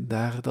jij zegt,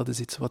 dat is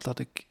iets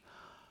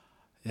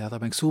daar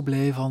ben ik zo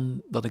blij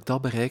van dat ik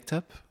dat bereikt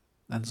heb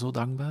en zo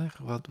dankbaar.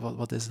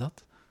 Wat is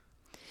dat?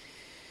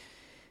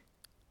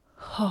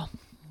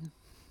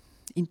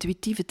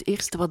 Intuïtief, het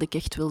eerste wat ik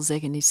echt wil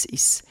zeggen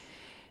is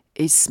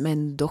is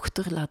mijn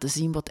dochter laten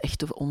zien wat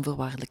echte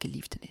onvoorwaardelijke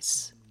liefde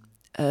is.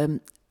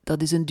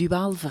 Dat is een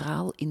duaal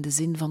verhaal in de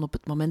zin van op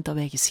het moment dat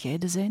wij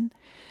gescheiden zijn,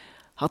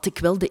 had ik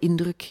wel de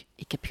indruk,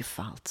 ik heb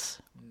gefaald.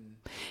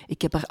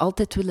 Ik heb haar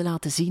altijd willen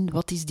laten zien,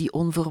 wat is die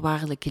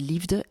onvoorwaardelijke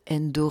liefde?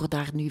 En door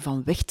daar nu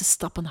van weg te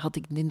stappen, had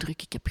ik de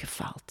indruk, ik heb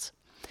gefaald.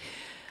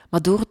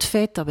 Maar door het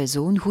feit dat wij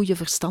zo'n goede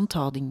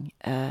verstandhouding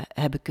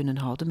hebben kunnen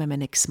houden met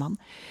mijn ex-man,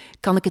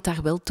 kan ik het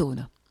haar wel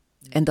tonen.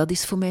 En dat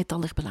is voor mij het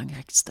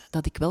allerbelangrijkste.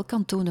 Dat ik wel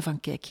kan tonen van,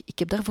 kijk, ik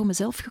heb daar voor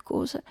mezelf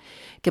gekozen.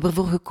 Ik heb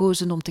ervoor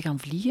gekozen om te gaan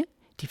vliegen.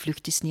 Die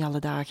vlucht is niet alle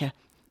dagen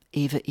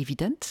even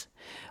evident.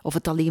 Of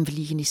het alleen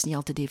vliegen is niet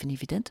altijd even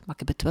evident. Maar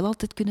ik heb het wel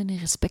altijd kunnen in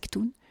respect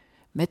doen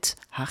met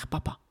haar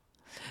papa.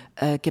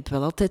 We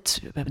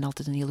hebben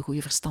altijd een hele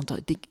goede verstand.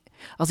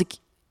 Als ik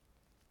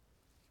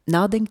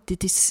nadenk,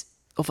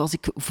 of als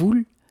ik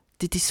voel,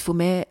 dit is voor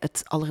mij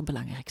het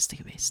allerbelangrijkste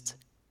geweest.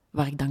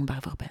 Waar ik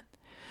dankbaar voor ben.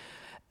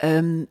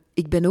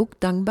 Ik ben ook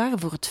dankbaar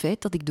voor het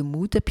feit dat ik de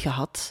moed heb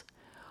gehad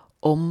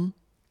om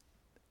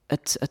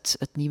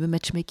het nieuwe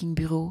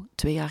matchmakingbureau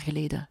 2 jaar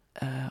geleden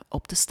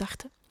op te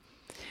starten.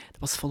 Dat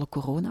was volle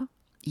corona.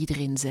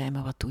 Iedereen zei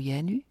me, wat doe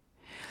jij nu?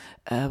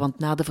 Want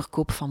na de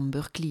verkoop van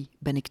Berkeley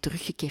ben ik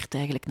teruggekeerd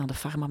eigenlijk naar de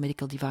Pharma,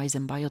 Medical Device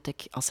en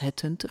Biotech als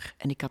headhunter.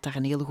 En ik had daar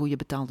een hele goede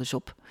betaalde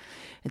job.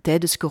 En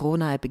tijdens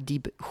corona heb ik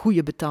die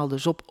goede betaalde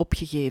job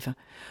opgegeven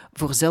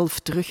voor zelf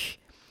terug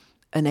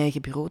een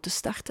eigen bureau te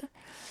starten.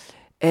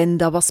 En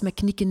dat was met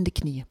knik in de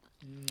knieën.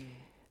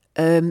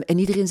 En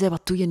iedereen zei,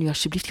 wat doe je nu?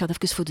 Alsjeblieft, ga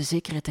even voor de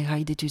zekerheid en ga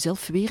je dit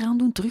jezelf weer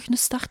aandoen? Terug een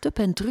start-up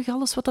en terug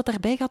alles wat dat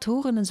daarbij gaat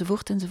horen,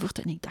 enzovoort, enzovoort.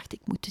 En ik dacht, ik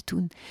moet dit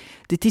doen.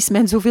 Dit is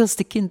mijn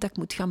zoveelste kind dat ik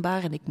moet gaan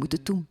baren. Ik moet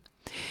het doen.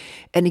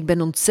 En ik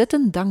ben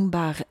ontzettend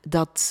dankbaar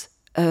dat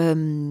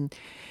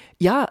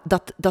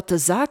de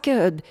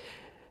zaken...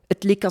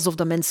 Het leek alsof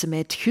dat mensen mij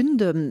het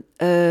gunden,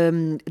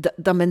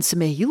 dat mensen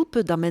mij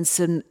hielpen, dat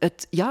mensen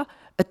het... Ja,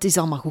 het is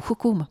allemaal goed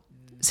gekomen.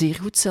 Zeer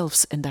goed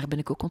zelfs. En daar ben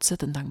ik ook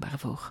ontzettend dankbaar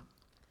voor.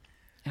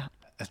 Ja.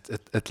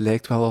 Het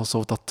lijkt wel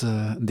alsof dat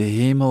de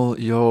hemel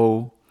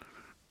jou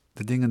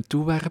de dingen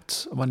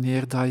toewerpt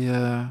wanneer dat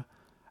je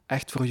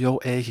echt voor jouw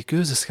eigen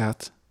keuzes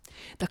gaat.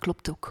 Dat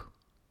klopt ook.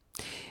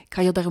 Ik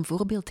ga je daar een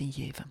voorbeeld in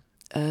geven.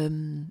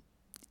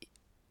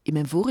 In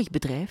mijn vorig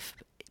bedrijf,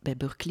 bij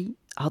Berkeley,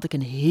 had ik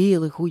een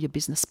hele goede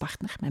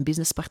businesspartner. Mijn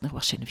businesspartner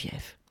was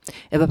Geneviève.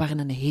 En we waren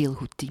een heel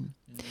goed team.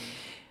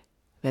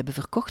 We hebben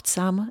verkocht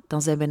samen,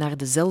 dan zijn we naar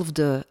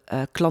dezelfde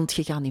klant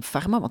gegaan in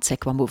pharma, want zij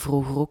kwam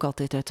vroeger ook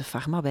altijd uit de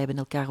pharma. Wij hebben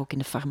elkaar ook in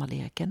de pharma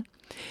leren kennen.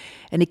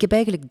 En ik heb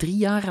eigenlijk 3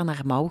 jaar aan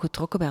haar mouw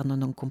getrokken. We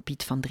hadden een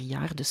compete van 3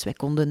 jaar, dus wij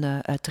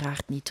konden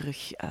uiteraard niet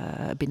terug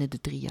binnen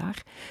de 3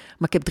 jaar.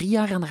 Maar ik heb 3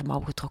 jaar aan haar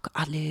mouw getrokken.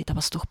 Allee, dat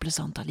was toch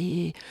plezant.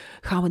 Allee,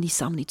 gaan we niet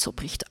samen iets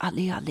oprichten?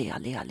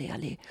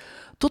 Allee.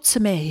 Tot ze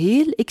mij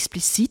heel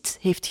expliciet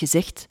heeft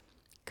gezegd,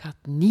 ik ga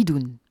het niet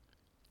doen.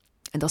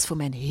 En dat is voor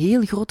mij een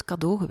heel groot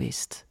cadeau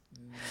geweest.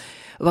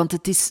 Want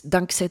het is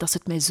dankzij dat ze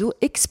het mij zo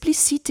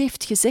expliciet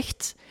heeft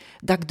gezegd,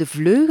 dat ik de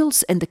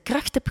vleugels en de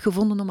kracht heb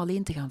gevonden om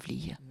alleen te gaan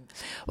vliegen.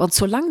 Want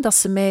zolang dat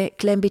ze mij een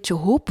klein beetje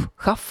hoop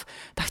gaf,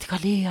 dacht ik,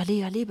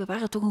 allee, we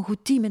waren toch een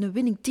goed team en een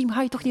winning team,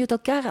 ga je toch niet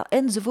uit elkaar,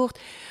 enzovoort.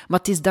 Maar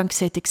het is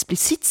dankzij het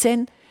expliciet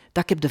zijn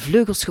dat ik heb de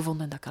vleugels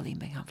gevonden en dat ik alleen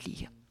ben gaan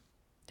vliegen.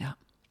 Ja.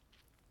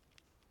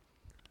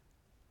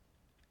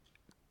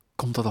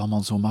 Komt dat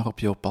allemaal zomaar op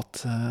jouw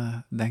pad,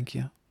 denk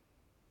je?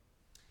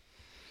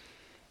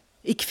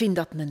 Ik vind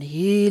dat een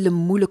hele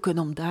moeilijke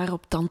om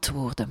daarop te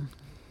antwoorden.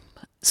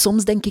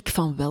 Soms denk ik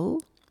van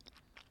wel.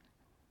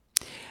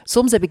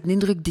 Soms heb ik de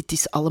indruk, dit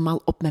is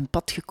allemaal op mijn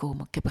pad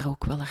gekomen. Ik heb er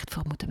ook wel hard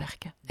voor moeten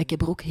werken. Ik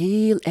heb er ook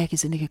heel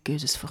eigenzinnige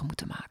keuzes voor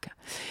moeten maken.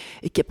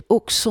 Ik heb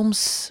ook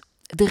soms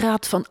de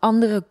raad van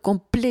anderen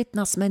compleet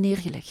naast mij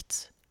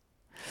neergelegd.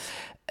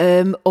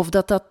 Of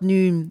dat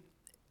nu...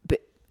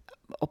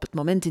 Op het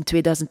moment in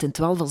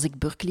 2012, als ik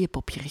Berkeley heb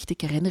opgericht,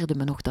 ik herinnerde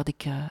me nog dat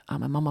ik aan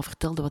mijn mama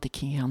vertelde wat ik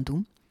ging gaan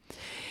doen.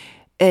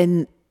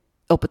 En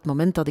op het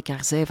moment dat ik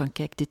haar zei van,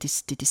 kijk,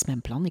 dit is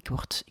mijn plan, ik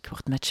word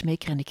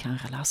matchmaker en ik ga een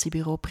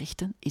relatiebureau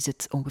oprichten, is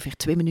het ongeveer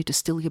 2 minuten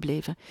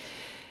stilgebleven.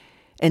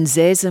 En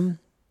zei ze,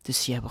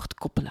 dus jij wordt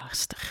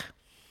koppelaarster.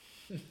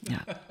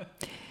 Ja.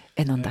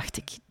 En dan dacht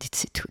ik, dit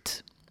zit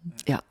goed.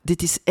 Ja,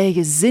 dit is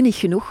eigenzinnig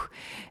genoeg.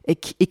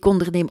 Ik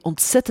onderneem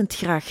ontzettend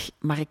graag,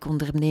 maar ik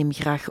onderneem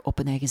graag op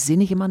een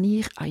eigenzinnige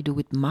manier. I do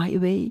it my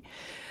way.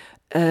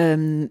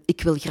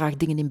 Ik wil graag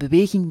dingen in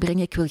beweging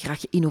brengen. Ik wil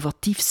graag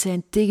innovatief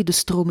zijn, tegen de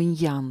stroom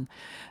ingaan.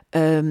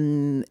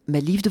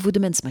 Met liefde voor de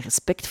mens, met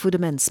respect voor de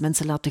mens.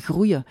 Mensen laten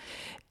groeien.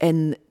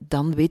 En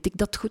dan weet ik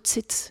dat het goed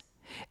zit.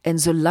 En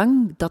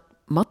zolang dat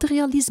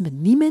materialisme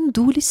niet mijn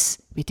doel is,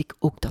 weet ik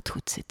ook dat het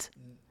goed zit.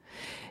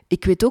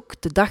 Ik weet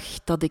ook, de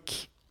dag dat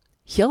ik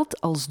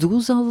geld als doel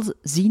zal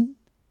zien,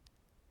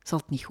 zal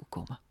het niet goed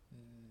komen.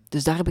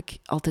 Dus daar heb ik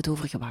altijd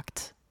over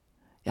gewaakt.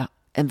 Ja.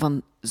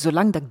 En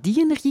zolang dat ik die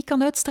energie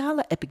kan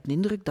uitstralen, heb ik de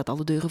indruk dat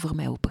alle deuren voor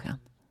mij opengaan.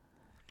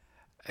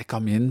 Ik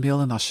kan me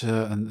inbeelden, als je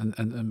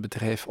een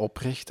bedrijf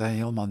opricht,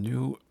 helemaal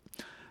nieuw,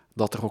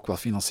 dat er ook wel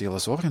financiële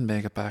zorgen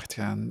bij gepaard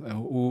gaan.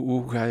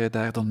 Hoe ga je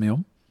daar dan mee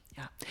om?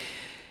 Ja.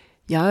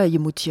 Ja, je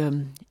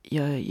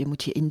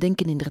moet je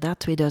indenken, inderdaad,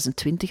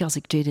 2020, als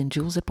ik Jade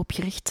Jules heb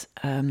opgericht.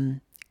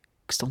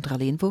 Ik stond er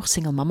alleen voor,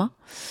 single mama.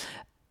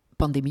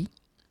 Pandemie.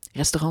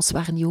 Restaurants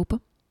waren niet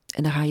open.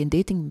 En dan ga je een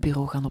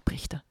datingbureau gaan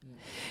oprichten.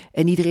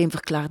 En iedereen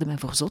verklaarde mij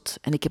voor zot.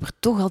 En ik heb er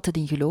toch altijd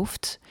in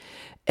geloofd.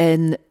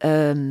 En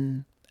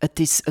het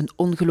is een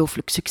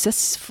ongelooflijk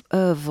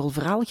succesvol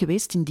verhaal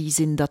geweest, in die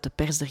zin dat de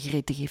pers er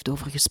gretig heeft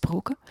over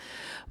gesproken.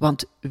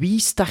 Want wie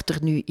start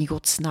er nu in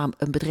godsnaam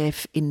een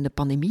bedrijf in de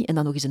pandemie en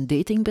dan nog eens een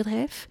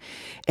datingbedrijf?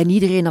 En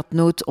iedereen had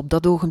nood op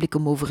dat ogenblik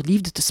om over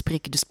liefde te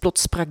spreken. Dus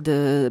plots sprak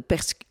de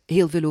pers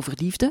heel veel over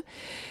liefde.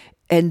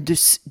 En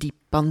dus die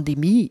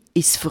pandemie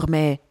is voor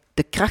mij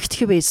de kracht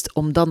geweest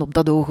om dan op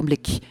dat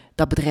ogenblik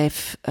dat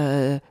bedrijf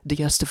de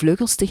juiste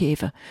vleugels te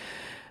geven.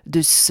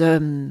 Dus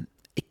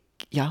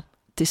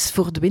het is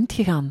voor de wind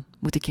gegaan,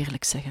 moet ik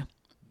eerlijk zeggen.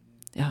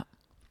 Ja.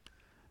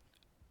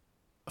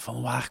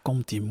 Van waar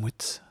komt die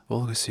moed,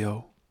 volgens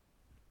jou?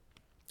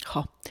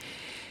 Goh.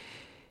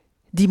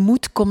 Die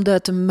moed komt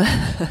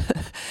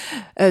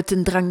uit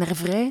een drang naar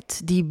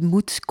vrijheid. Die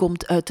moed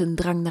komt uit een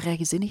drang naar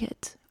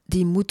eigenzinnigheid.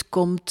 Die moed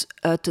komt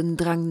uit een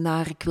drang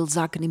naar, ik wil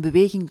zaken in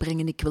beweging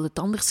brengen, ik wil het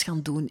anders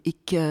gaan doen.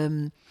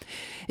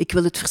 Ik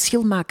wil het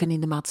verschil maken in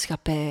de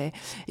maatschappij.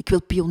 Ik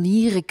wil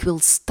pionieren, ik wil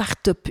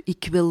start-up,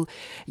 ik wil...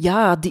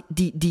 Ja,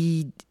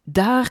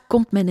 daar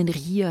komt mijn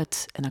energie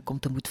uit. En dan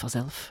komt de moed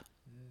vanzelf.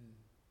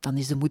 Dan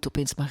is de moed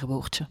opeens maar een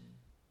woordje.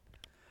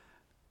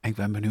 Ik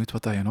ben benieuwd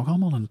wat je nog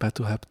allemaal in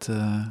petto hebt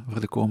voor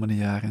de komende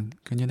jaren.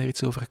 Kun je er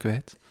iets over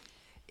kwijt?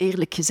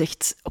 Eerlijk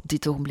gezegd, op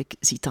dit ogenblik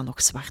ziet dat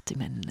nog zwart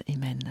in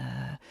mijn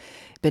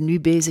ik ben nu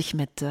bezig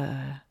met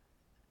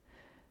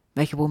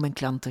gewoon mijn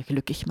klanten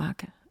gelukkig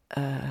maken.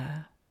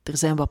 Er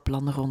zijn wat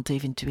plannen rond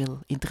eventueel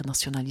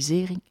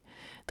internationalisering.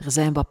 Er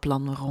zijn wat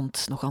plannen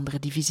rond nog andere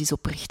divisies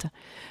oprichten.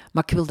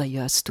 Maar ik wil dat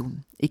juist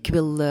doen. Ik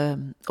wil,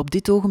 op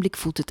dit ogenblik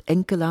voelt het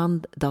enkel aan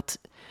dat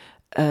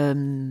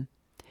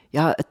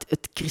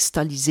het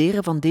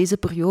kristalliseren van deze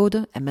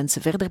periode en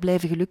mensen verder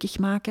blijven gelukkig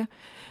maken,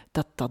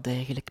 dat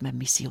eigenlijk mijn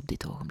missie op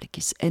dit ogenblik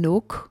is. En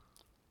ook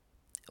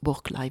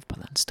work-life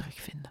balance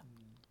terugvinden.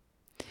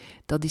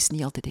 Dat is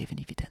niet altijd even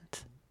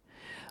evident.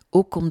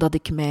 Ook omdat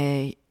ik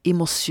mij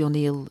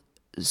emotioneel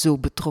zo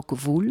betrokken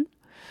voel.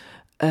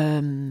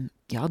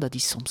 Dat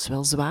is soms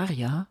wel zwaar,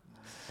 ja.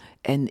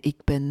 En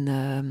ik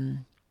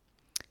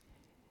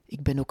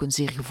ben ook een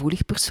zeer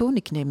gevoelig persoon.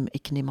 Ik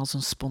neem als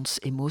een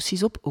spons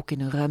emoties op. Ook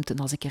in een ruimte,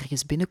 als ik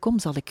ergens binnenkom,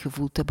 zal ik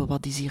gevoeld hebben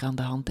wat is hier aan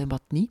de hand en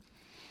wat niet.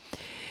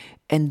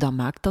 En dat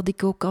maakt dat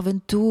ik ook af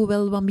en toe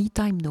wel wat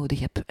me-time nodig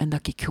heb. En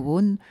dat ik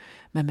gewoon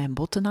met mijn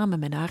botten aan, met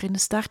mijn haar in een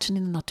staartje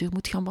in de natuur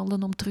moet gaan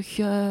wandelen om terug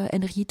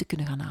energie te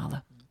kunnen gaan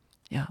halen.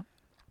 Ja.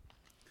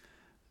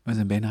 We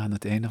zijn bijna aan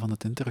het einde van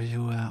het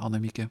interview,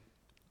 Annemieke.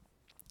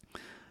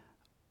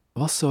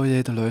 Wat zou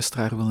jij de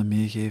luisteraar willen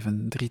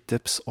meegeven? 3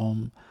 tips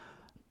om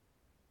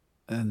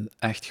een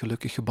echt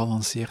gelukkig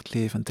gebalanceerd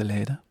leven te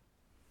leiden?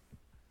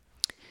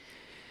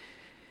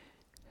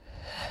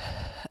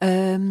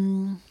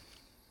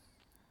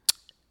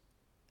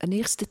 Een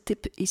eerste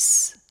tip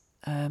is,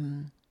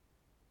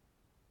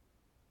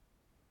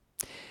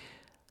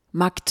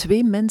 maak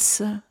 2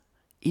 mensen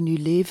in je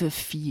leven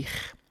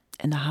fier.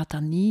 En dan gaat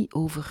dat niet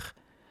over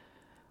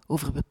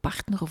je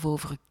partner of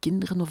over je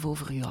kinderen of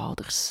over je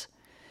ouders.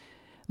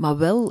 Maar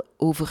wel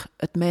over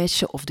het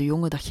meisje of de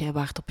jongen dat jij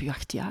waart op je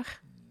 8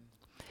 jaar.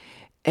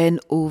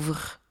 En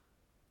over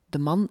de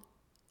man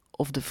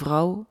of de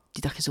vrouw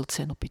die dat je zult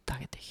zijn op je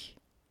 80.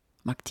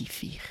 Maak die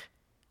fier.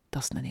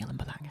 Dat is een hele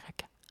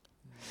belangrijke.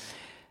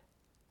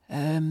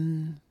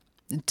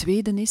 Een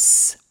tweede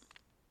is,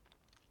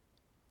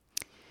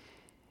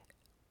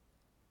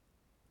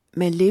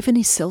 mijn leven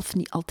is zelf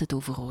niet altijd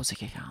over rozen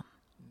gegaan.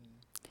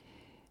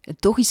 En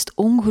toch is het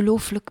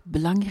ongelooflijk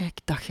belangrijk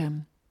dat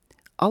je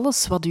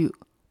alles wat je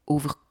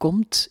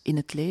overkomt in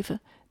het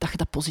leven, dat je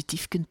dat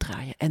positief kunt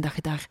draaien en dat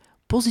je daar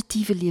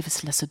positieve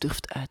levenslessen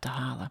durft uit te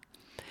halen.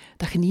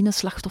 Dat je niet in een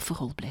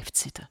slachtofferrol blijft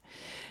zitten.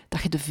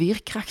 Dat je de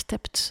veerkracht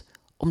hebt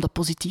om dat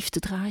positief te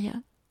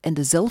draaien en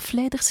de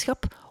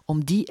zelfleiderschap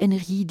om die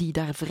energie die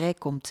daar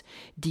vrijkomt,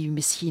 die je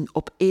misschien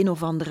op een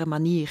of andere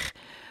manier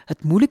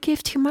het moeilijk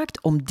heeft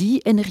gemaakt, om die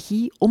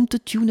energie om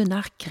te tunen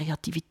naar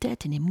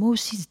creativiteit en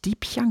emoties,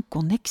 diepgang,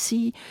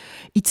 connectie,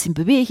 iets in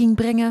beweging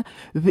brengen,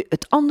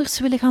 het anders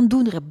willen gaan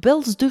doen,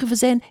 rebels durven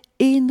zijn,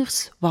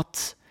 eenders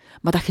wat.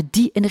 Maar dat je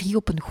die energie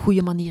op een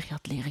goede manier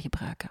gaat leren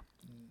gebruiken.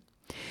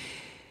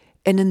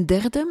 En een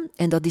derde,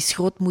 en dat is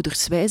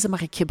grootmoederswijze,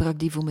 maar ik gebruik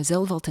die voor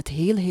mezelf altijd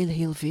heel, heel,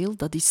 heel veel,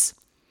 dat is,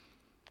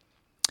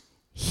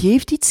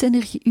 geef iets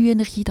uw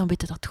energie, dan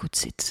weet je dat het goed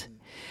zit.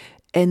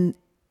 En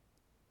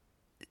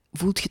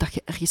voelt je dat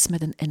je ergens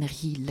met een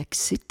energielek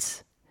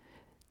zit,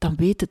 dan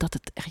weet je dat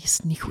het ergens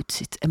niet goed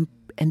zit.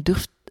 En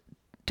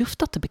durf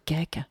dat te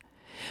bekijken.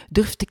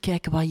 Durf te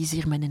kijken, wat is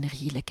hier mijn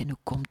energielek en hoe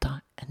komt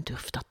dat? En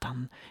durf dat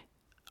dan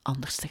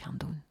anders te gaan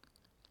doen.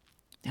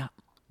 Ja.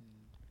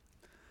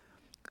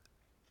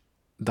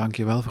 Dank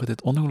je wel voor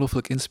dit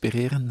ongelooflijk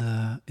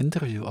inspirerende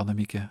interview,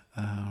 Annemieke.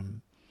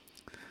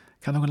 Ik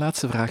ga nog een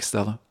laatste vraag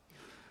stellen.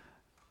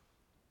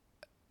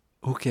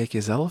 Hoe kijk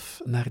je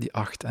zelf naar die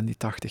 8- en die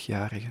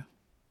 80-jarige?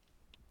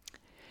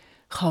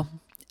 Goh,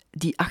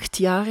 die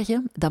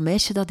 8-jarige, dat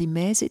meisje dat in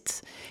mij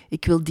zit,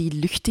 ik wil die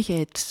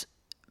luchtigheid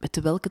met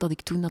de welke dat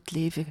ik toen naar het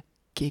leven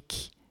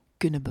keek,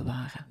 kunnen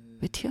bewaren.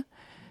 Weet je?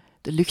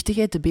 De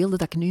luchtigheid, de beelden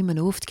dat ik nu in mijn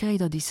hoofd krijg,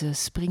 dat is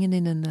springen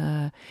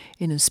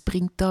in een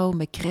springtouw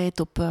met krijt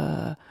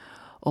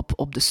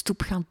op de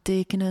stoep gaan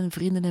tekenen,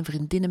 vrienden en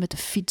vriendinnen met de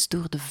fiets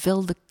door de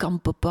velden,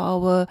 kampen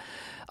bouwen,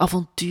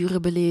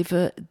 avonturen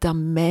beleven. Dat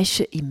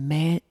meisje in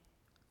mij,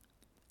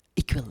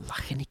 ik wil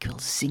lachen, ik wil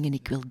zingen,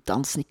 ik wil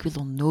dansen, ik wil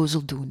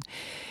onnozel doen.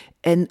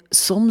 En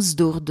soms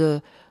door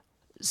de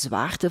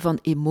zwaarte van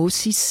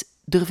emoties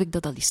durf ik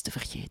dat al eens te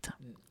vergeten.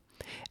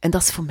 En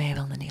dat is voor mij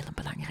wel een hele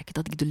belangrijke,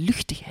 dat ik de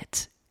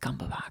luchtigheid kan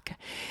bewaken.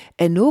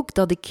 En ook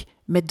dat ik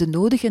met de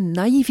nodige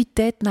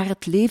naïviteit naar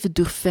het leven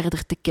durf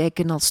verder te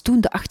kijken als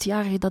toen, de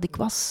 8-jarige dat ik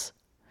was.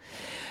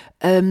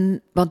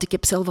 Want ik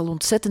heb zelf al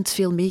ontzettend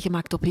veel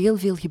meegemaakt op heel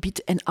veel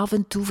gebied en af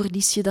en toe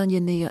verlies je dan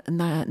je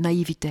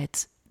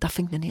naïviteit. Dat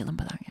vind ik een hele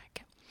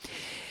belangrijke.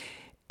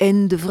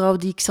 En de vrouw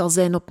die ik zal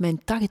zijn op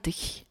mijn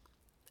 80,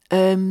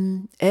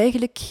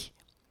 eigenlijk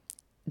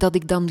dat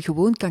ik dan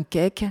gewoon kan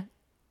kijken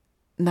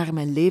naar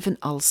mijn leven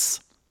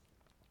als...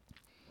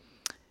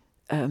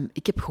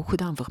 ik heb goed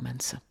gedaan voor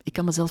mensen. Ik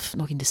kan mezelf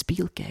nog in de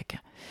spiegel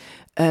kijken.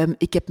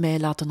 Ik heb mij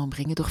laten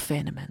omringen door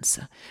fijne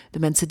mensen. De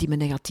mensen die me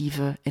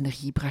negatieve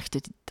energie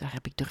brachten, daar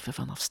heb ik durven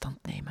van afstand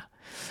nemen.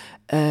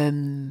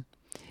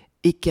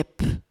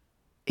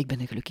 Ik ben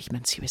een gelukkig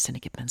mens geweest en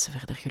ik heb mensen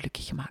verder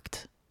gelukkig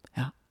gemaakt.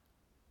 Ja,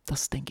 dat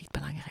is denk ik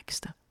het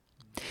belangrijkste.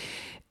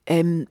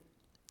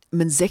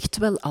 Men zegt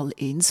wel al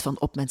eens van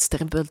op mijn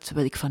sterfbed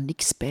wil ik van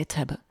niks spijt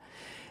hebben.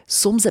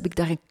 Soms heb ik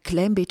daar een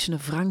klein beetje een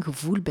wrang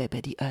gevoel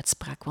bij die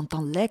uitspraak, want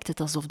dan lijkt het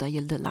alsof dat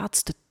je de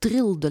laatste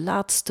tril, de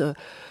laatste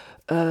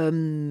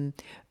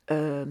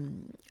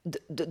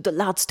de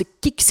laatste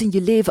kicks in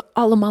je leven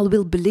allemaal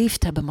wil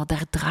beleefd hebben, maar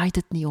daar draait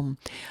het niet om.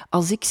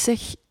 Als ik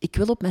zeg, ik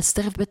wil op mijn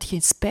sterfbed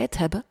geen spijt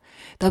hebben,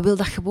 dan wil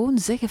dat gewoon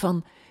zeggen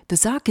van, de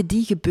zaken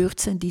die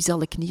gebeurd zijn, die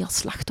zal ik niet als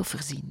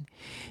slachtoffer zien.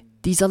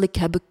 Die zal ik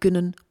hebben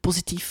kunnen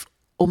positief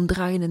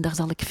omdraaien en daar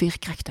zal ik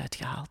veerkracht uit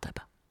gehaald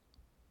hebben.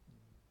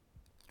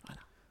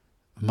 Voilà.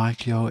 Mag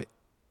ik jou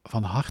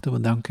van harte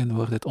bedanken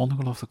voor dit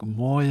ongelooflijk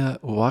mooie,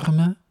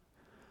 warme,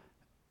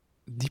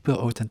 diepe,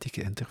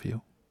 authentieke interview.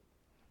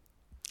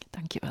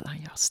 Dank je wel aan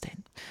jou,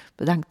 Stijn.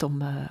 Bedankt om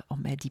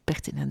mij die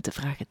pertinente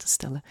vragen te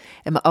stellen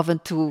en me af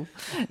en toe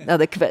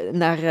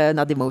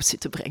naar de emotie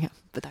te brengen.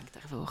 Bedankt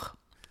daarvoor.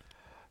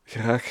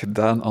 Graag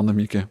gedaan,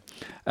 Annemieke.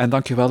 En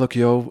dank je wel ook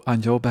aan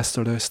jou,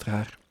 beste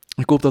luisteraar.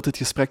 Ik hoop dat dit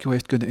gesprek jou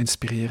heeft kunnen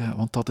inspireren,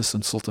 want dat is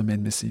tenslotte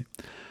mijn missie.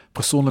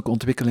 Persoonlijke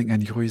ontwikkeling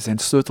en groei zijn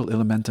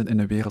sleutelelementen in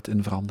een wereld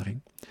in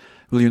verandering.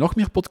 Wil je nog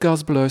meer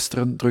podcasts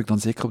beluisteren? Druk dan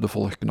zeker op de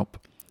volgknop.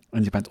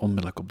 En je bent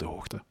onmiddellijk op de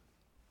hoogte.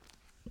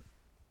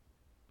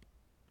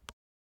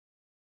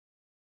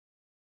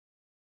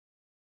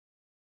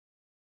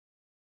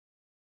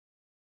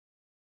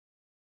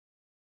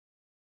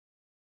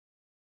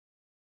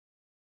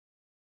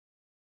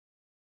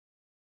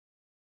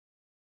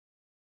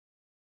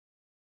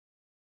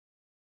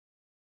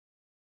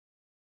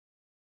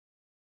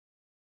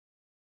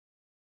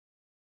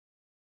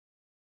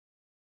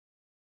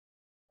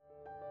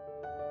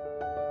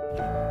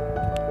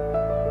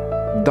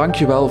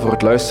 Dankjewel voor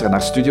het luisteren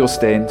naar Studio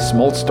Stijn,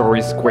 Small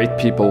Stories, Great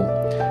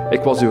People.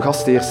 Ik was uw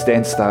gastheer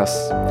Stijn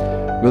Staes.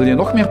 Wil je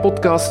nog meer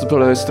podcasts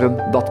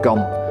beluisteren? Dat kan.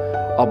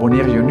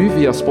 Abonneer je nu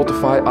via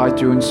Spotify,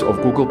 iTunes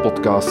of Google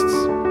Podcasts.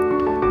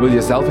 Wil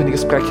je zelf in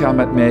gesprek gaan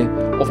met mij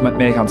of met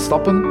mij gaan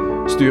stappen?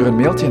 Stuur een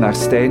mailtje naar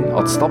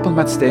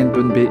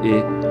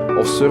stijn@stappenmetstijn.be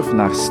of surf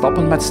naar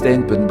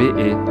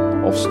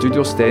stappenmetstijn.be of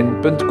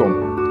studiostijn.com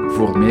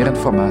voor meer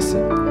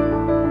informatie.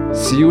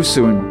 See you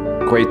soon,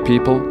 great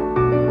people.